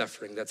there through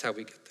suffering. That's how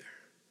we get there.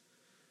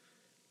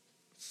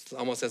 It's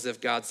almost as if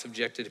God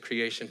subjected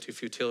creation to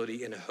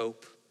futility in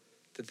hope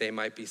that they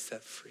might be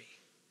set free.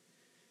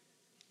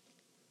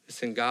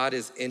 Listen, God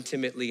is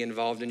intimately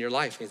involved in your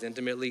life. He's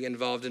intimately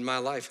involved in my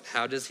life.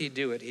 How does he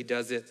do it? He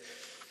does it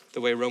the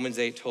way Romans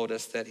 8 told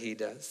us that he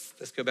does.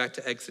 Let's go back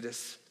to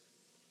Exodus.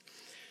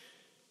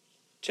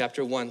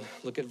 Chapter 1,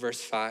 look at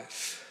verse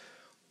 5.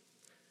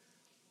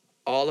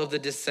 All of the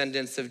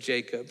descendants of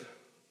Jacob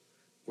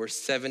were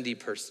 70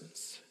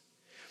 persons.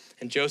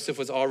 And Joseph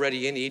was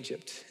already in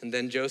Egypt. And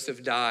then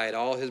Joseph died,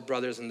 all his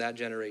brothers in that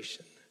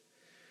generation.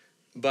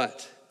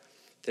 But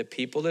the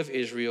people of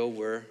Israel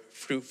were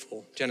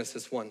fruitful,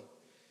 Genesis 1.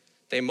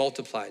 They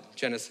multiplied,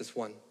 Genesis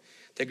 1.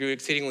 They grew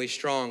exceedingly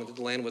strong, that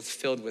the land was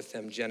filled with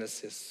them,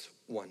 Genesis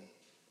 1.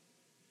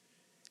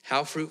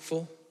 How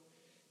fruitful?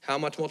 How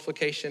much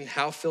multiplication?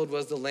 How filled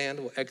was the land?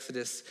 Well,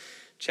 Exodus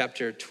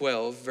chapter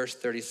 12, verse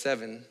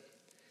 37.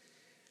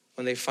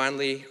 When they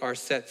finally are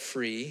set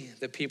free,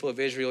 the people of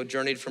Israel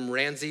journeyed from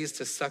Ramses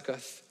to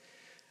Succoth,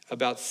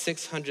 about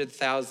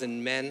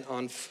 600,000 men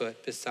on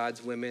foot,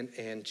 besides women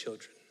and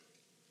children.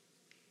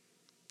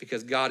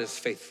 Because God is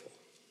faithful.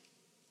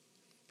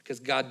 Because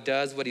God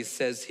does what he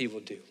says he will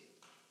do.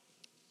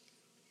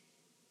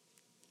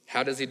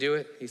 How does he do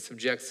it? He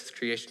subjects his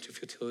creation to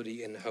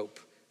futility and hope.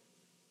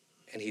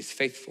 And he's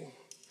faithful.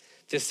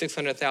 This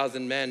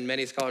 600,000 men,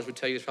 many scholars would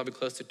tell you, is probably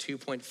close to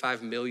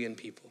 2.5 million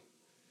people.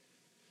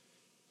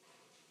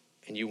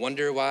 And you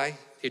wonder why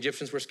the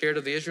Egyptians were scared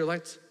of the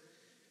Israelites?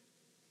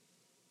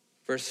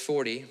 Verse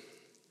 40,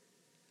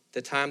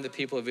 the time the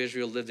people of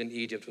Israel lived in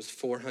Egypt was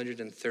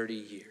 430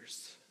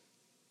 years.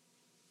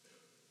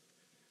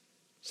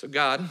 So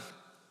God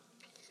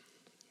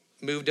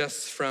moved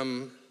us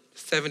from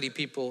 70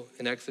 people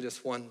in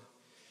Exodus 1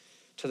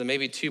 to the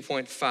maybe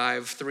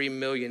 2.5, 3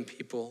 million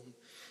people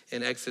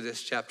in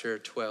Exodus chapter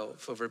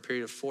 12. Over a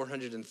period of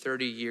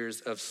 430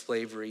 years of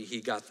slavery,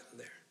 he got them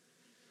there.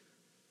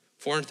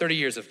 430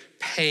 years of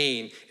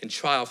pain and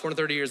trial,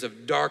 430 years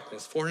of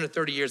darkness,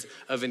 430 years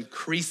of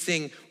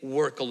increasing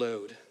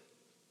workload,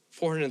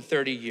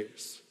 430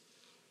 years.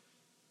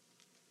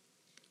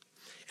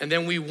 And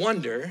then we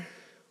wonder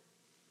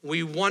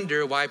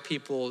why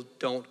people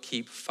don't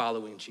keep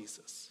following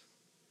Jesus.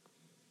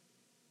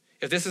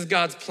 If this is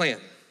God's plan,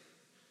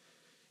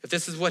 if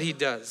this is what he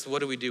does, what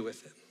do we do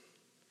with it?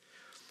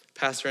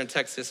 Pastor in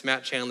Texas,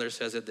 Matt Chandler,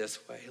 says it this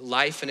way: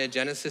 life in a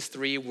Genesis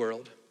 3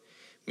 world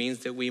means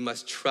that we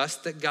must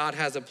trust that God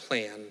has a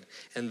plan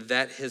and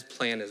that his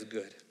plan is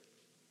good.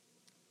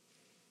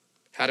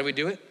 How do we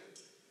do it?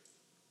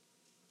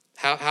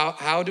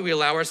 How do we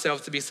allow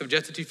ourselves to be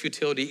subjected to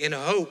futility in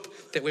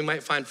hope that we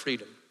might find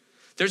freedom?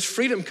 There's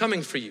freedom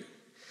coming for you.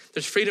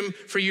 There's freedom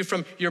for you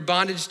from your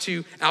bondage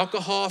to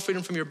alcohol,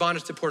 freedom from your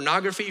bondage to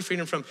pornography,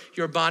 freedom from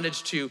your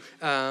bondage to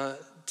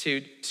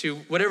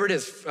whatever it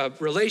is,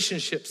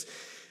 relationships,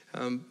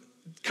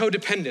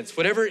 codependence,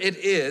 whatever it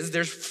is,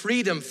 there's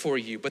freedom for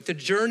you. But the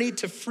journey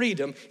to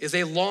freedom is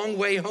a long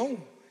way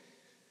home.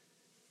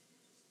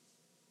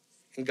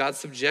 And God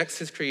subjects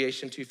his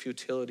creation to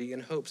futility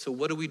and hope. So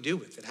what do we do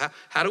with it?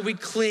 How do we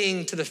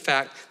cling to the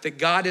fact that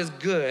God is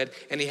good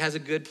and he has a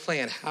good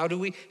plan? How do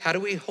we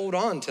hold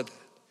on to that?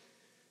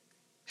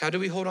 How do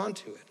we hold on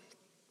to it?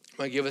 I'm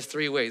gonna give us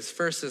 3 ways.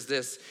 First is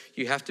this: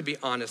 you have to be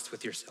honest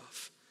with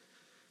yourself.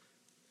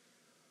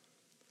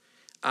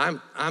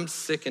 I'm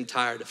sick and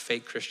tired of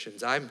fake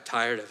Christians. I'm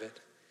tired of it.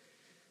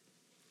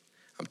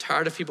 I'm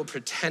tired of people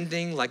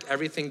pretending like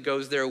everything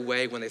goes their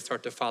way when they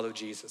start to follow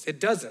Jesus. It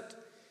doesn't.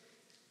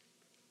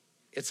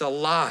 It's a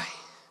lie.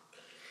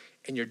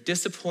 And you're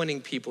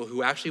disappointing people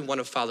who actually want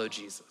to follow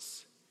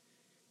Jesus.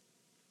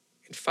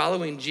 In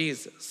following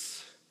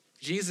Jesus,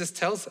 Jesus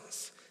tells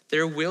us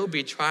there will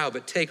be trial,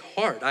 but take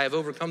heart, I have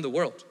overcome the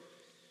world.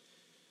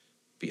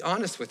 Be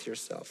honest with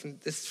yourself. And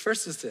this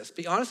first is this: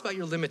 be honest about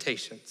your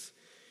limitations.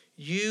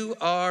 You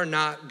are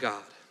not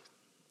God.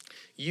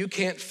 You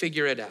can't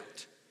figure it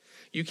out.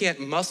 You can't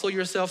muscle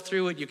yourself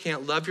through it. You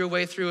can't love your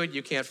way through it.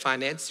 You can't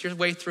finance your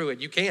way through it.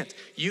 You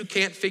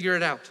can't figure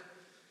it out.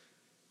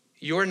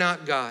 You're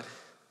not God.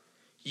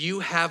 You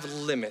have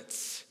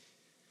limits.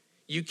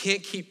 You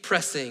can't keep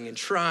pressing and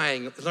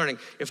trying, learning.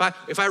 If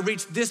I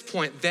reach this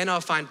point, then I'll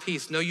find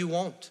peace. No, you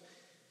won't.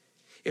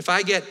 If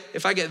I get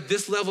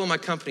this level in my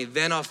company,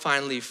 then I'll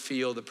finally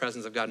feel the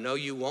presence of God. No,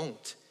 you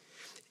won't.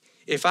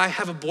 If I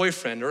have a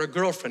boyfriend or a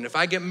girlfriend, if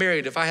I get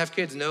married, if I have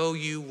kids, no,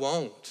 you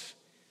won't.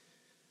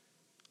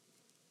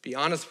 Be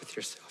honest with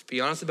yourself.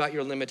 Be honest about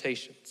your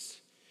limitations.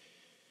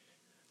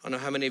 I don't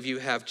know how many of you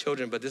have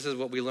children, but this is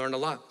what we learn a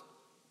lot.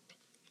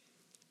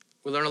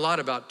 We learn a lot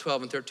about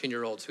 12 and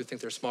 13-year-olds who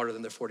think they're smarter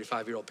than their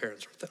 45-year-old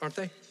parents, aren't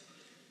they?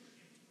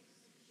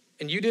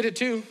 And you did it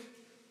too.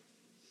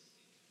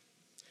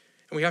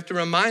 And we have to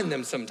remind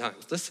them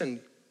sometimes,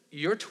 listen,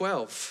 you're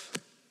 12.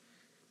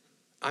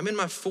 I'm in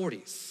my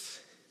 40s.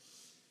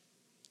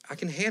 I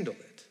can handle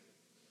it.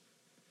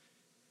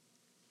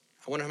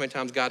 I wonder how many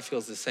times God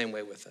feels the same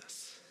way with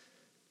us.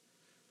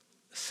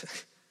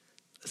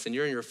 Listen,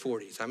 you're in your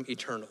 40s. I'm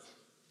eternal.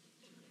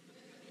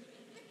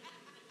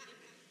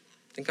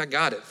 I think I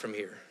got it from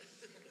here.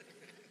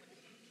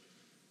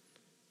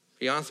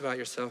 Be honest about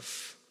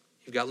yourself.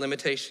 You've got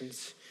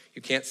limitations.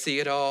 You can't see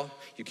it all.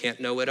 You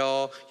can't know it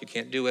all. You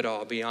can't do it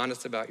all. Be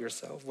honest about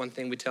yourself. One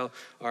thing we tell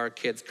our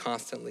kids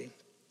constantly,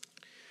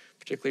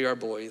 particularly our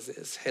boys,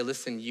 is, hey,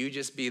 listen, you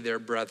just be their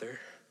brother.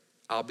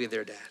 I'll be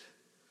their dad.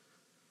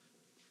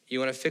 You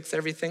want to fix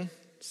everything,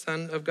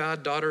 son of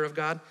God, daughter of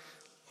God?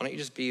 Why don't you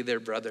just be their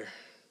brother,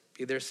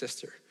 be their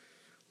sister?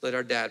 Let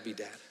our dad be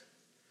dad.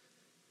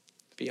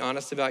 Be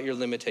honest about your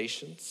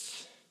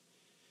limitations.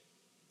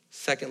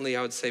 Secondly,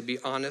 I would say be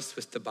honest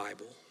with the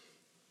Bible.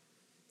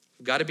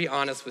 You've got to be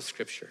honest with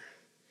Scripture.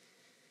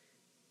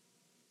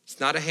 It's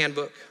not a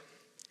handbook.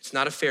 It's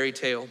not a fairy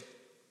tale.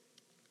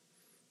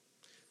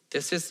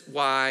 This is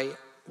why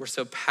we're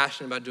so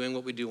passionate about doing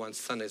what we do on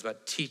Sundays,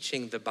 about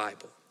teaching the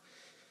Bible.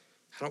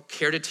 I don't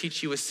care to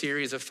teach you a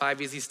series of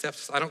 5 easy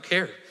steps. I don't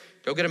care.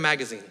 Go get a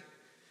magazine.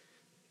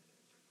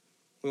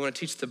 We want to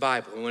teach the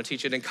Bible. We want to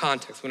teach it in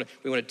context.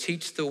 We want to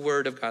teach the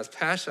Word of God's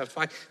passion.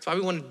 That's why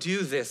we want to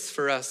do this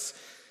for us.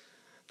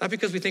 Not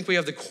because we think we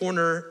have the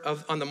corner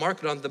on the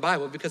market on the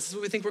Bible, because it's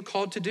what we think we're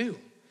called to do.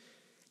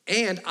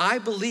 And I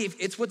believe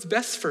it's what's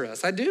best for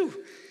us. I do.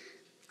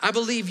 I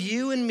believe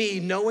you and me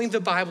knowing the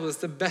Bible is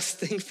the best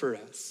thing for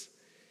us.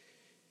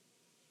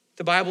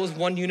 The Bible is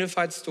one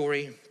unified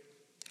story.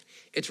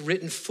 It's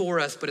written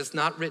for us, but it's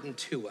not written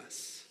to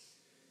us.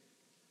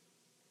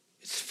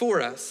 It's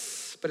for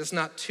us, but it's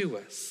not to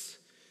us.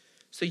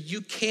 So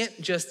you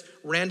can't just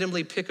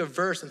randomly pick a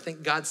verse and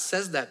think God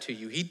says that to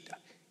you.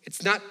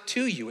 It's not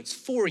to you, it's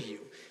for you,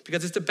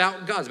 because it's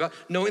about God. It's about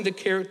knowing the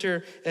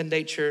character and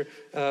nature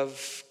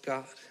of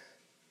God.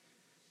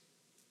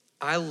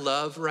 I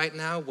love right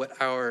now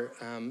what our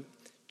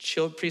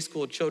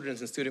preschool children's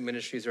and student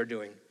ministries are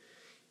doing.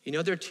 You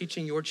know, they're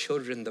teaching your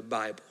children the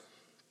Bible.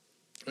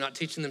 They're not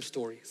teaching them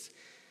stories.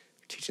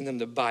 They're teaching them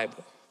the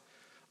Bible.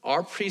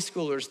 Our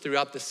preschoolers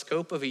throughout the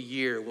scope of a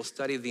year will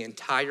study the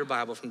entire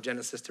Bible from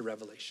Genesis to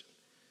Revelation.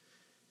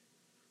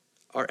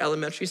 Our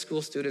elementary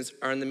school students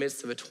are in the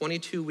midst of a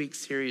 22-week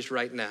series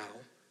right now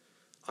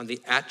on the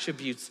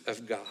attributes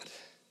of God.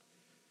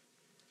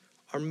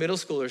 Our middle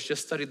schoolers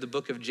just studied the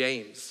book of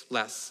James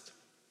last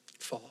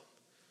fall.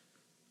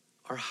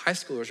 Our high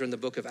schoolers are in the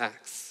book of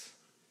Acts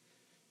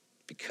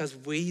because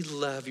we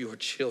love your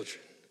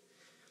children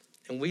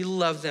and we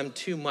love them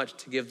too much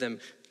to give them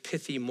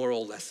pithy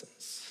moral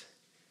lessons.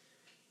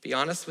 Be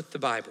honest with the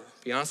Bible.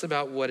 Be honest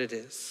about what it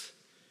is.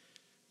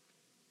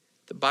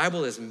 The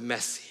Bible is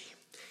messy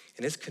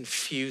and it's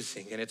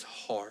confusing and it's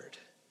hard.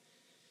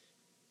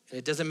 And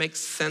it doesn't make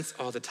sense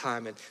all the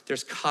time. And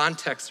there's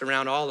context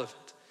around all of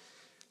it.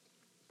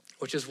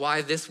 Which is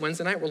why this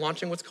Wednesday night we're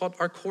launching what's called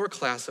our core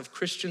class of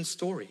Christian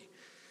story.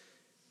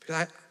 Because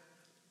I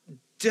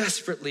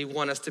desperately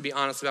want us to be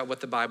honest about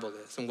what the Bible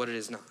is and what it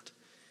is not.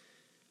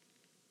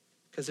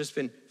 Because there's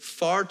been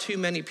far too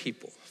many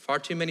people, far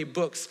too many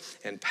books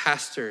and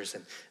pastors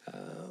and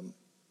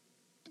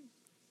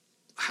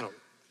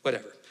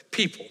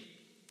people.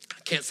 I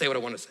can't say what I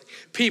want to say.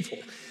 People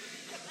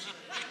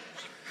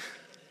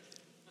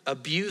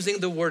abusing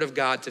the word of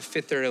God to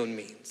fit their own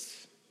means.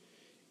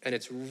 And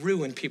it's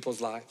ruined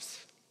people's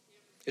lives.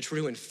 It's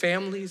ruined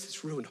families,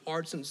 it's ruined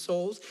hearts and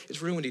souls,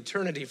 it's ruined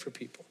eternity for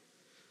people.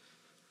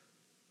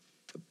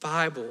 The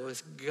Bible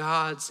is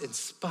God's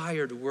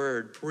inspired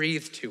word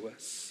breathed to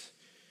us.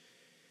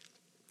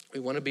 We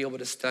want to be able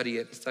to study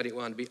it and study it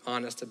well and be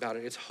honest about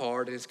it. It's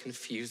hard and it's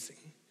confusing.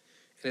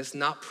 And it's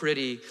not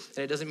pretty,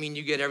 and it doesn't mean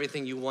you get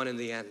everything you want in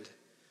the end.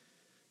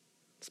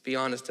 Let's be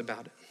honest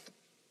about it.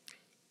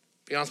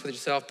 Be honest with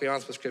yourself, be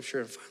honest with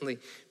Scripture, and finally,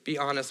 be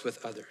honest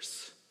with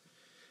others.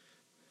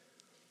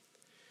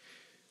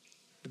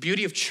 The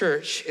beauty of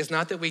church is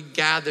not that we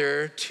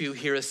gather to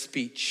hear a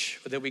speech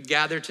or that we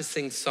gather to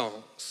sing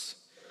songs.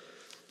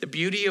 The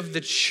beauty of the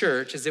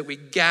church is that we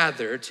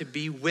gather to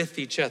be with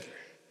each other,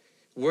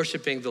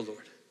 worshiping the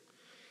Lord.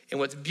 And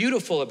what's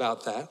beautiful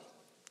about that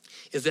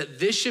is that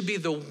this should be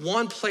the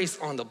one place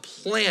on the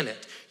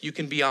planet you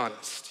can be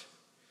honest.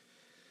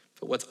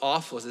 But what's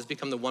awful is it's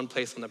become the one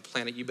place on the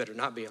planet you better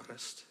not be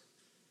honest.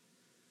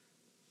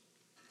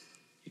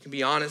 You can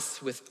be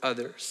honest with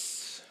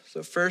others.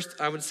 So first,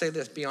 I would say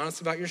this, be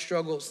honest about your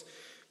struggles.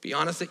 Be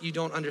honest that you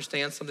don't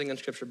understand something in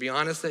Scripture. Be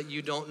honest that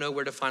you don't know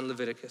where to find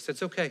Leviticus.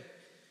 It's okay.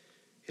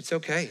 It's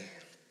okay.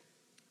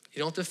 You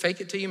don't have to fake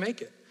it till you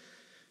make it.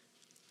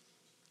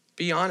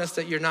 Be honest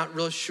that you're not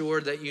real sure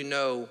that you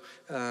know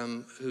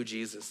who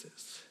Jesus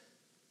is.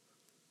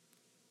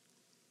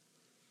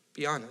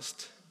 Be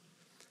honest.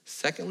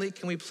 Secondly,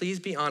 can we please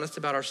be honest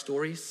about our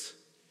stories?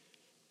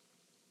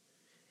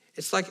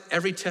 It's like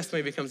every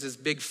testimony becomes this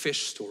big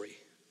fish story.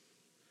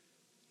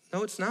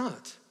 No, it's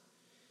not.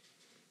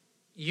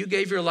 You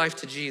gave your life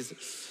to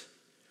Jesus,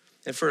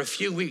 and for a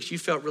few weeks you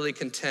felt really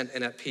content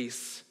and at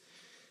peace.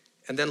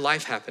 And then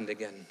life happened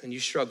again, and you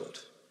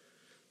struggled.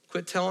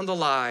 Quit telling the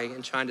lie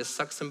and trying to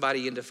suck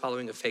somebody into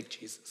following a fake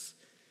Jesus.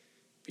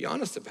 Be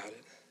honest about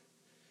it.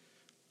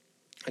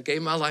 I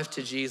gave my life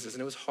to Jesus,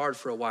 and it was hard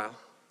for a while.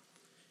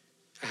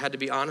 I had to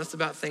be honest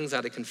about things. I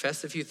had to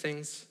confess a few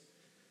things.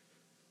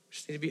 We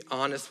just need to be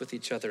honest with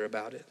each other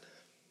about it.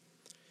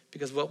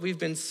 Because what we've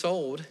been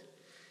sold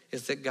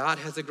is that God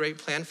has a great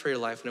plan for your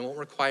life, and it won't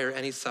require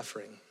any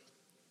suffering.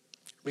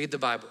 Read the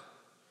Bible.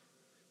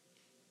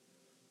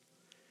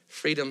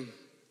 Freedom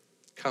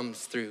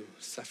comes through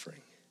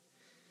suffering.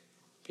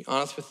 Be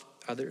honest with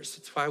others.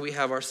 That's why we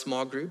have our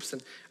small groups.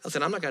 And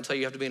listen, I'm not going to tell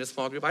you have to be in a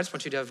small group. I just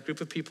want you to have a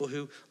group of people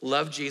who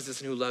love Jesus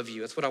and who love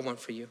you. That's what I want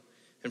for you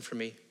and for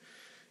me.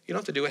 You don't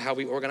have to do it how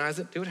we organize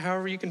it. Do it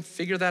however you can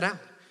figure that out.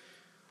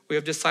 We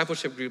have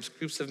discipleship groups,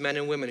 groups of men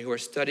and women who are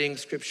studying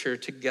Scripture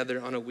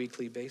together on a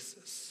weekly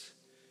basis.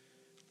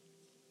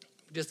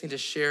 We just need to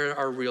share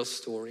our real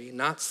story,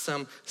 not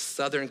some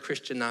Southern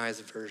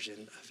Christianized version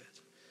of it.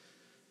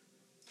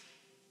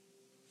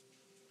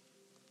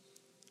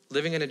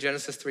 Living in a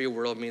Genesis 3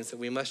 world means that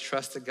we must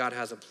trust that God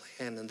has a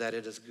plan and that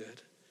it is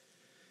good.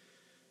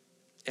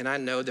 And I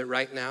know that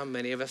right now,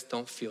 many of us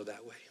don't feel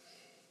that way.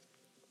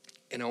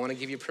 And I want to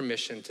give you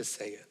permission to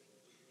say it.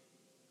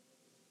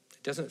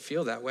 It doesn't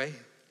feel that way.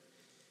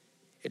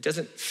 It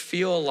doesn't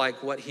feel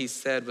like what he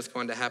said was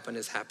going to happen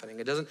is happening.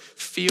 It doesn't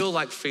feel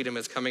like freedom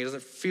is coming. It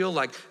doesn't feel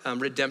like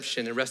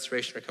redemption and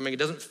restoration are coming. It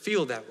doesn't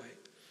feel that way.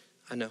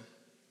 I know.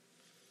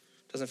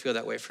 It doesn't feel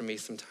that way for me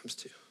sometimes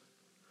too.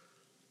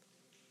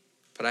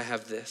 But I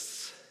have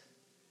this.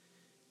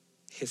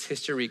 His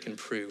history can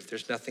prove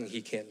there's nothing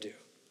he can't do.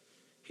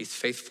 He's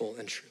faithful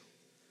and true.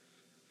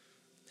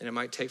 And it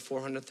might take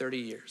 430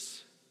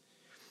 years.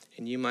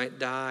 And you might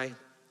die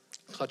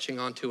clutching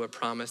onto a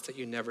promise that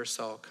you never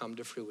saw come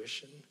to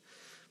fruition.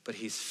 But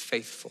he's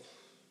faithful.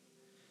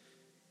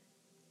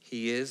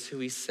 He is who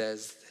he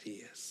says that he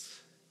is.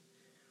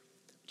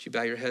 Would you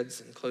bow your heads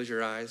and close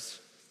your eyes?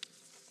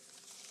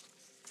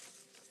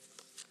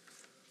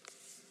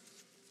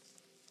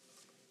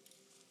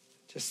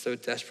 Just so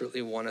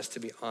desperately want us to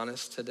be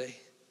honest today.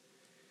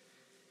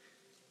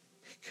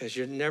 Because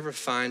you'll never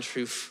find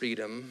true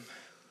freedom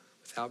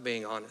without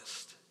being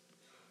honest.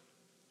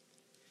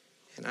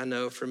 And I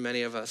know for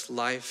many of us,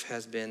 life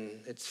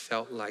it's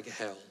felt like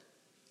hell.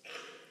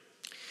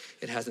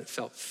 It hasn't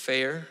felt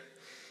fair.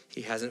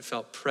 He hasn't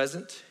felt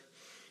present.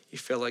 You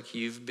feel like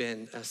you've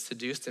been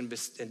seduced and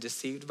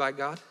deceived by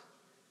God?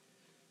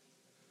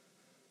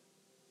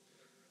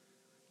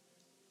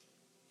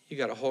 You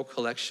got a whole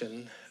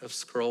collection of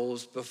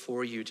scrolls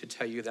before you to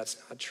tell you that's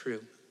not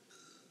true.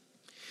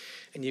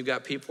 And you've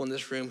got people in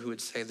this room who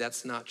would say,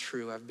 that's not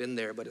true. I've been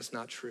there, but it's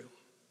not true.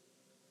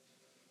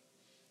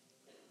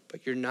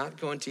 But you're not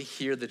going to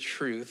hear the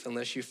truth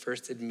unless you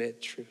first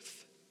admit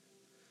truth.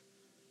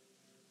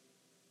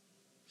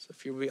 So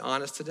if you would be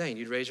honest today and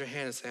you'd raise your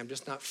hand and say, I'm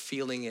just not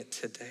feeling it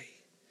today.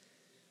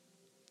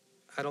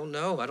 I don't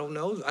know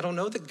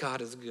that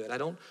God is good. I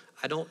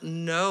don't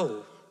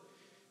know.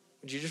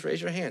 Would you just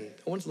raise your hand?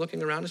 No one's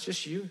looking around, it's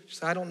just you.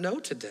 Just say, I don't know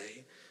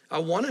today. I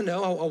want to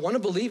know, I want to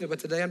believe it, but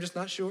today I'm just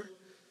not sure.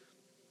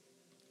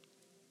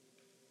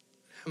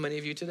 How many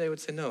of you today would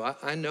say, no,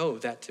 I know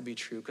that to be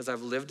true because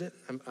I've lived it,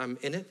 I'm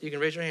in it? You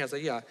can raise your hand and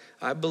say, yeah,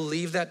 I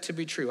believe that to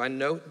be true. I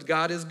know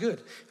God is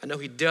good. I know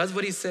he does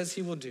what he says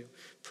he will do.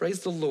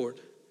 Praise the Lord.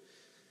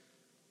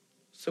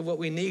 So what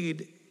we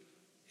need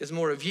is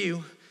more of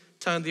you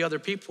telling the other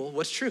people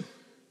what's true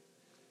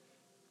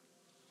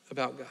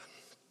about God.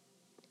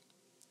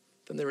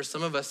 Then there are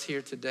some of us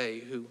here today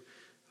who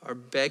are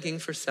begging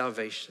for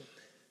salvation,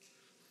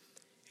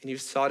 and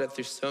you've sought it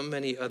through so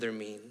many other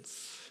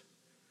means.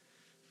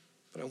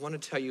 But I want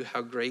to tell you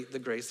how great the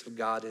grace of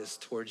God is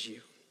towards you.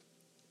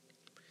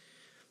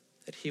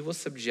 That he will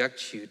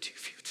subject you to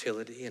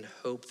futility in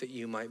hope that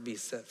you might be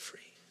set free.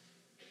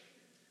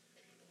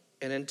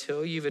 And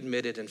until you've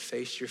admitted and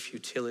faced your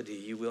futility,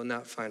 you will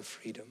not find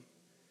freedom.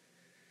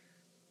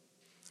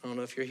 I don't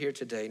know if you're here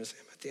today and you say,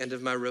 I'm at the end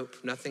of my rope.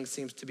 Nothing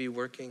seems to be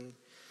working.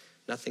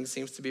 Nothing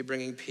seems to be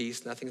bringing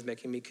peace. Nothing's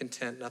making me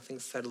content.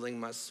 Nothing's settling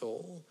my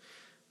soul.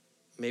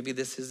 Maybe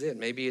this is it.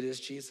 Maybe it is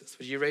Jesus.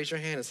 Would you raise your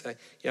hand and say,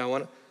 yeah,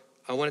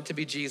 I want it to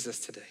be Jesus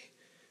today.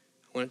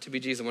 I want it to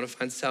be Jesus. I want to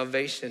find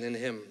salvation in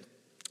him,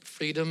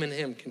 freedom in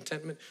him,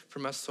 contentment for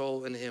my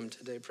soul in him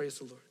today. Praise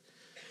the Lord.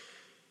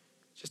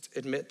 Just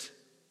admit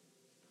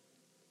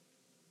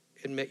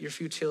your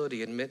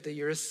futility. Admit that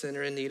you're a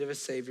sinner in need of a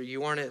Savior.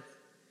 You aren't it.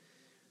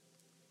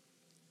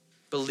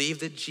 Believe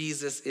that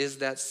Jesus is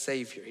that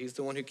Savior. He's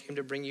the one who came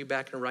to bring you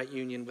back in right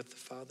union with the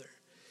Father.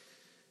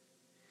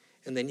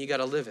 And then you got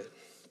to live it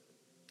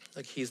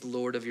like he's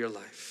Lord of your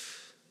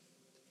life.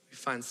 You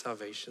find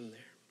salvation there.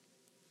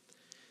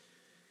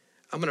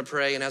 I'm going to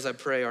pray, and as I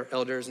pray, our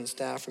elders and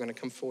staff are going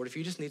to come forward. If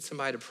you just need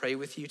somebody to pray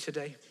with you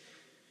today,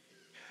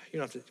 you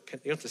don't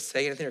have to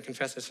say anything or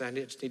confess it. I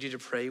just need you to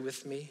pray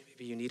with me.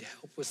 Maybe you need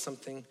help with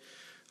something.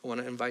 I want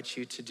to invite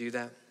you to do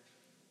that.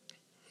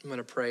 I'm going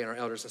to pray, and our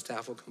elders and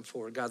staff will come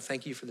forward. God,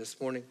 thank you for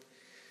this morning.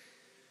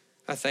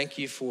 I thank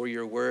you for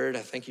your word. I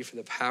thank you for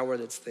the power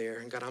that's there.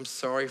 And God, I'm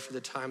sorry for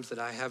the times that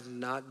I have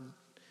not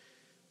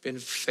been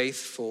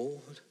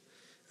faithful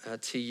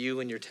to you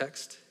and your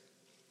text.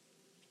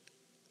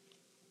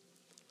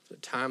 The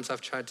times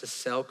I've tried to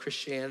sell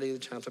Christianity, the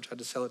times I've tried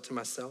to sell it to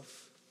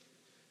myself.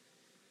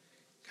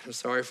 God, I'm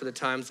sorry for the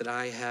times that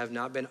I have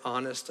not been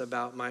honest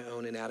about my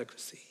own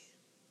inadequacy.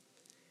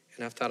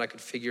 And I've thought I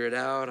could figure it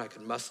out, I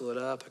could muscle it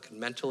up, I could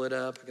mental it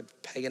up, I could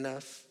pay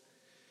enough.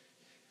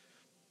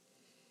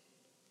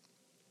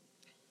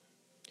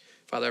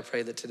 Father, I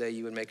pray that today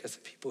you would make us a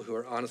people who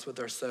are honest with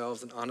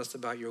ourselves and honest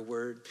about your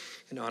word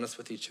and honest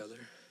with each other.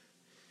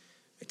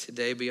 May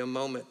today be a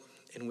moment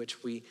in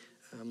which we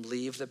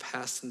leave the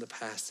past in the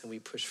past and we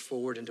push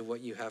forward into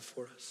what you have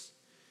for us.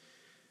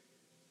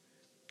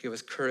 Give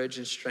us courage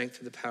and strength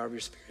through the power of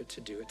your Spirit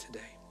to do it today.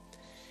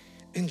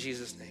 In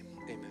Jesus' name,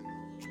 amen.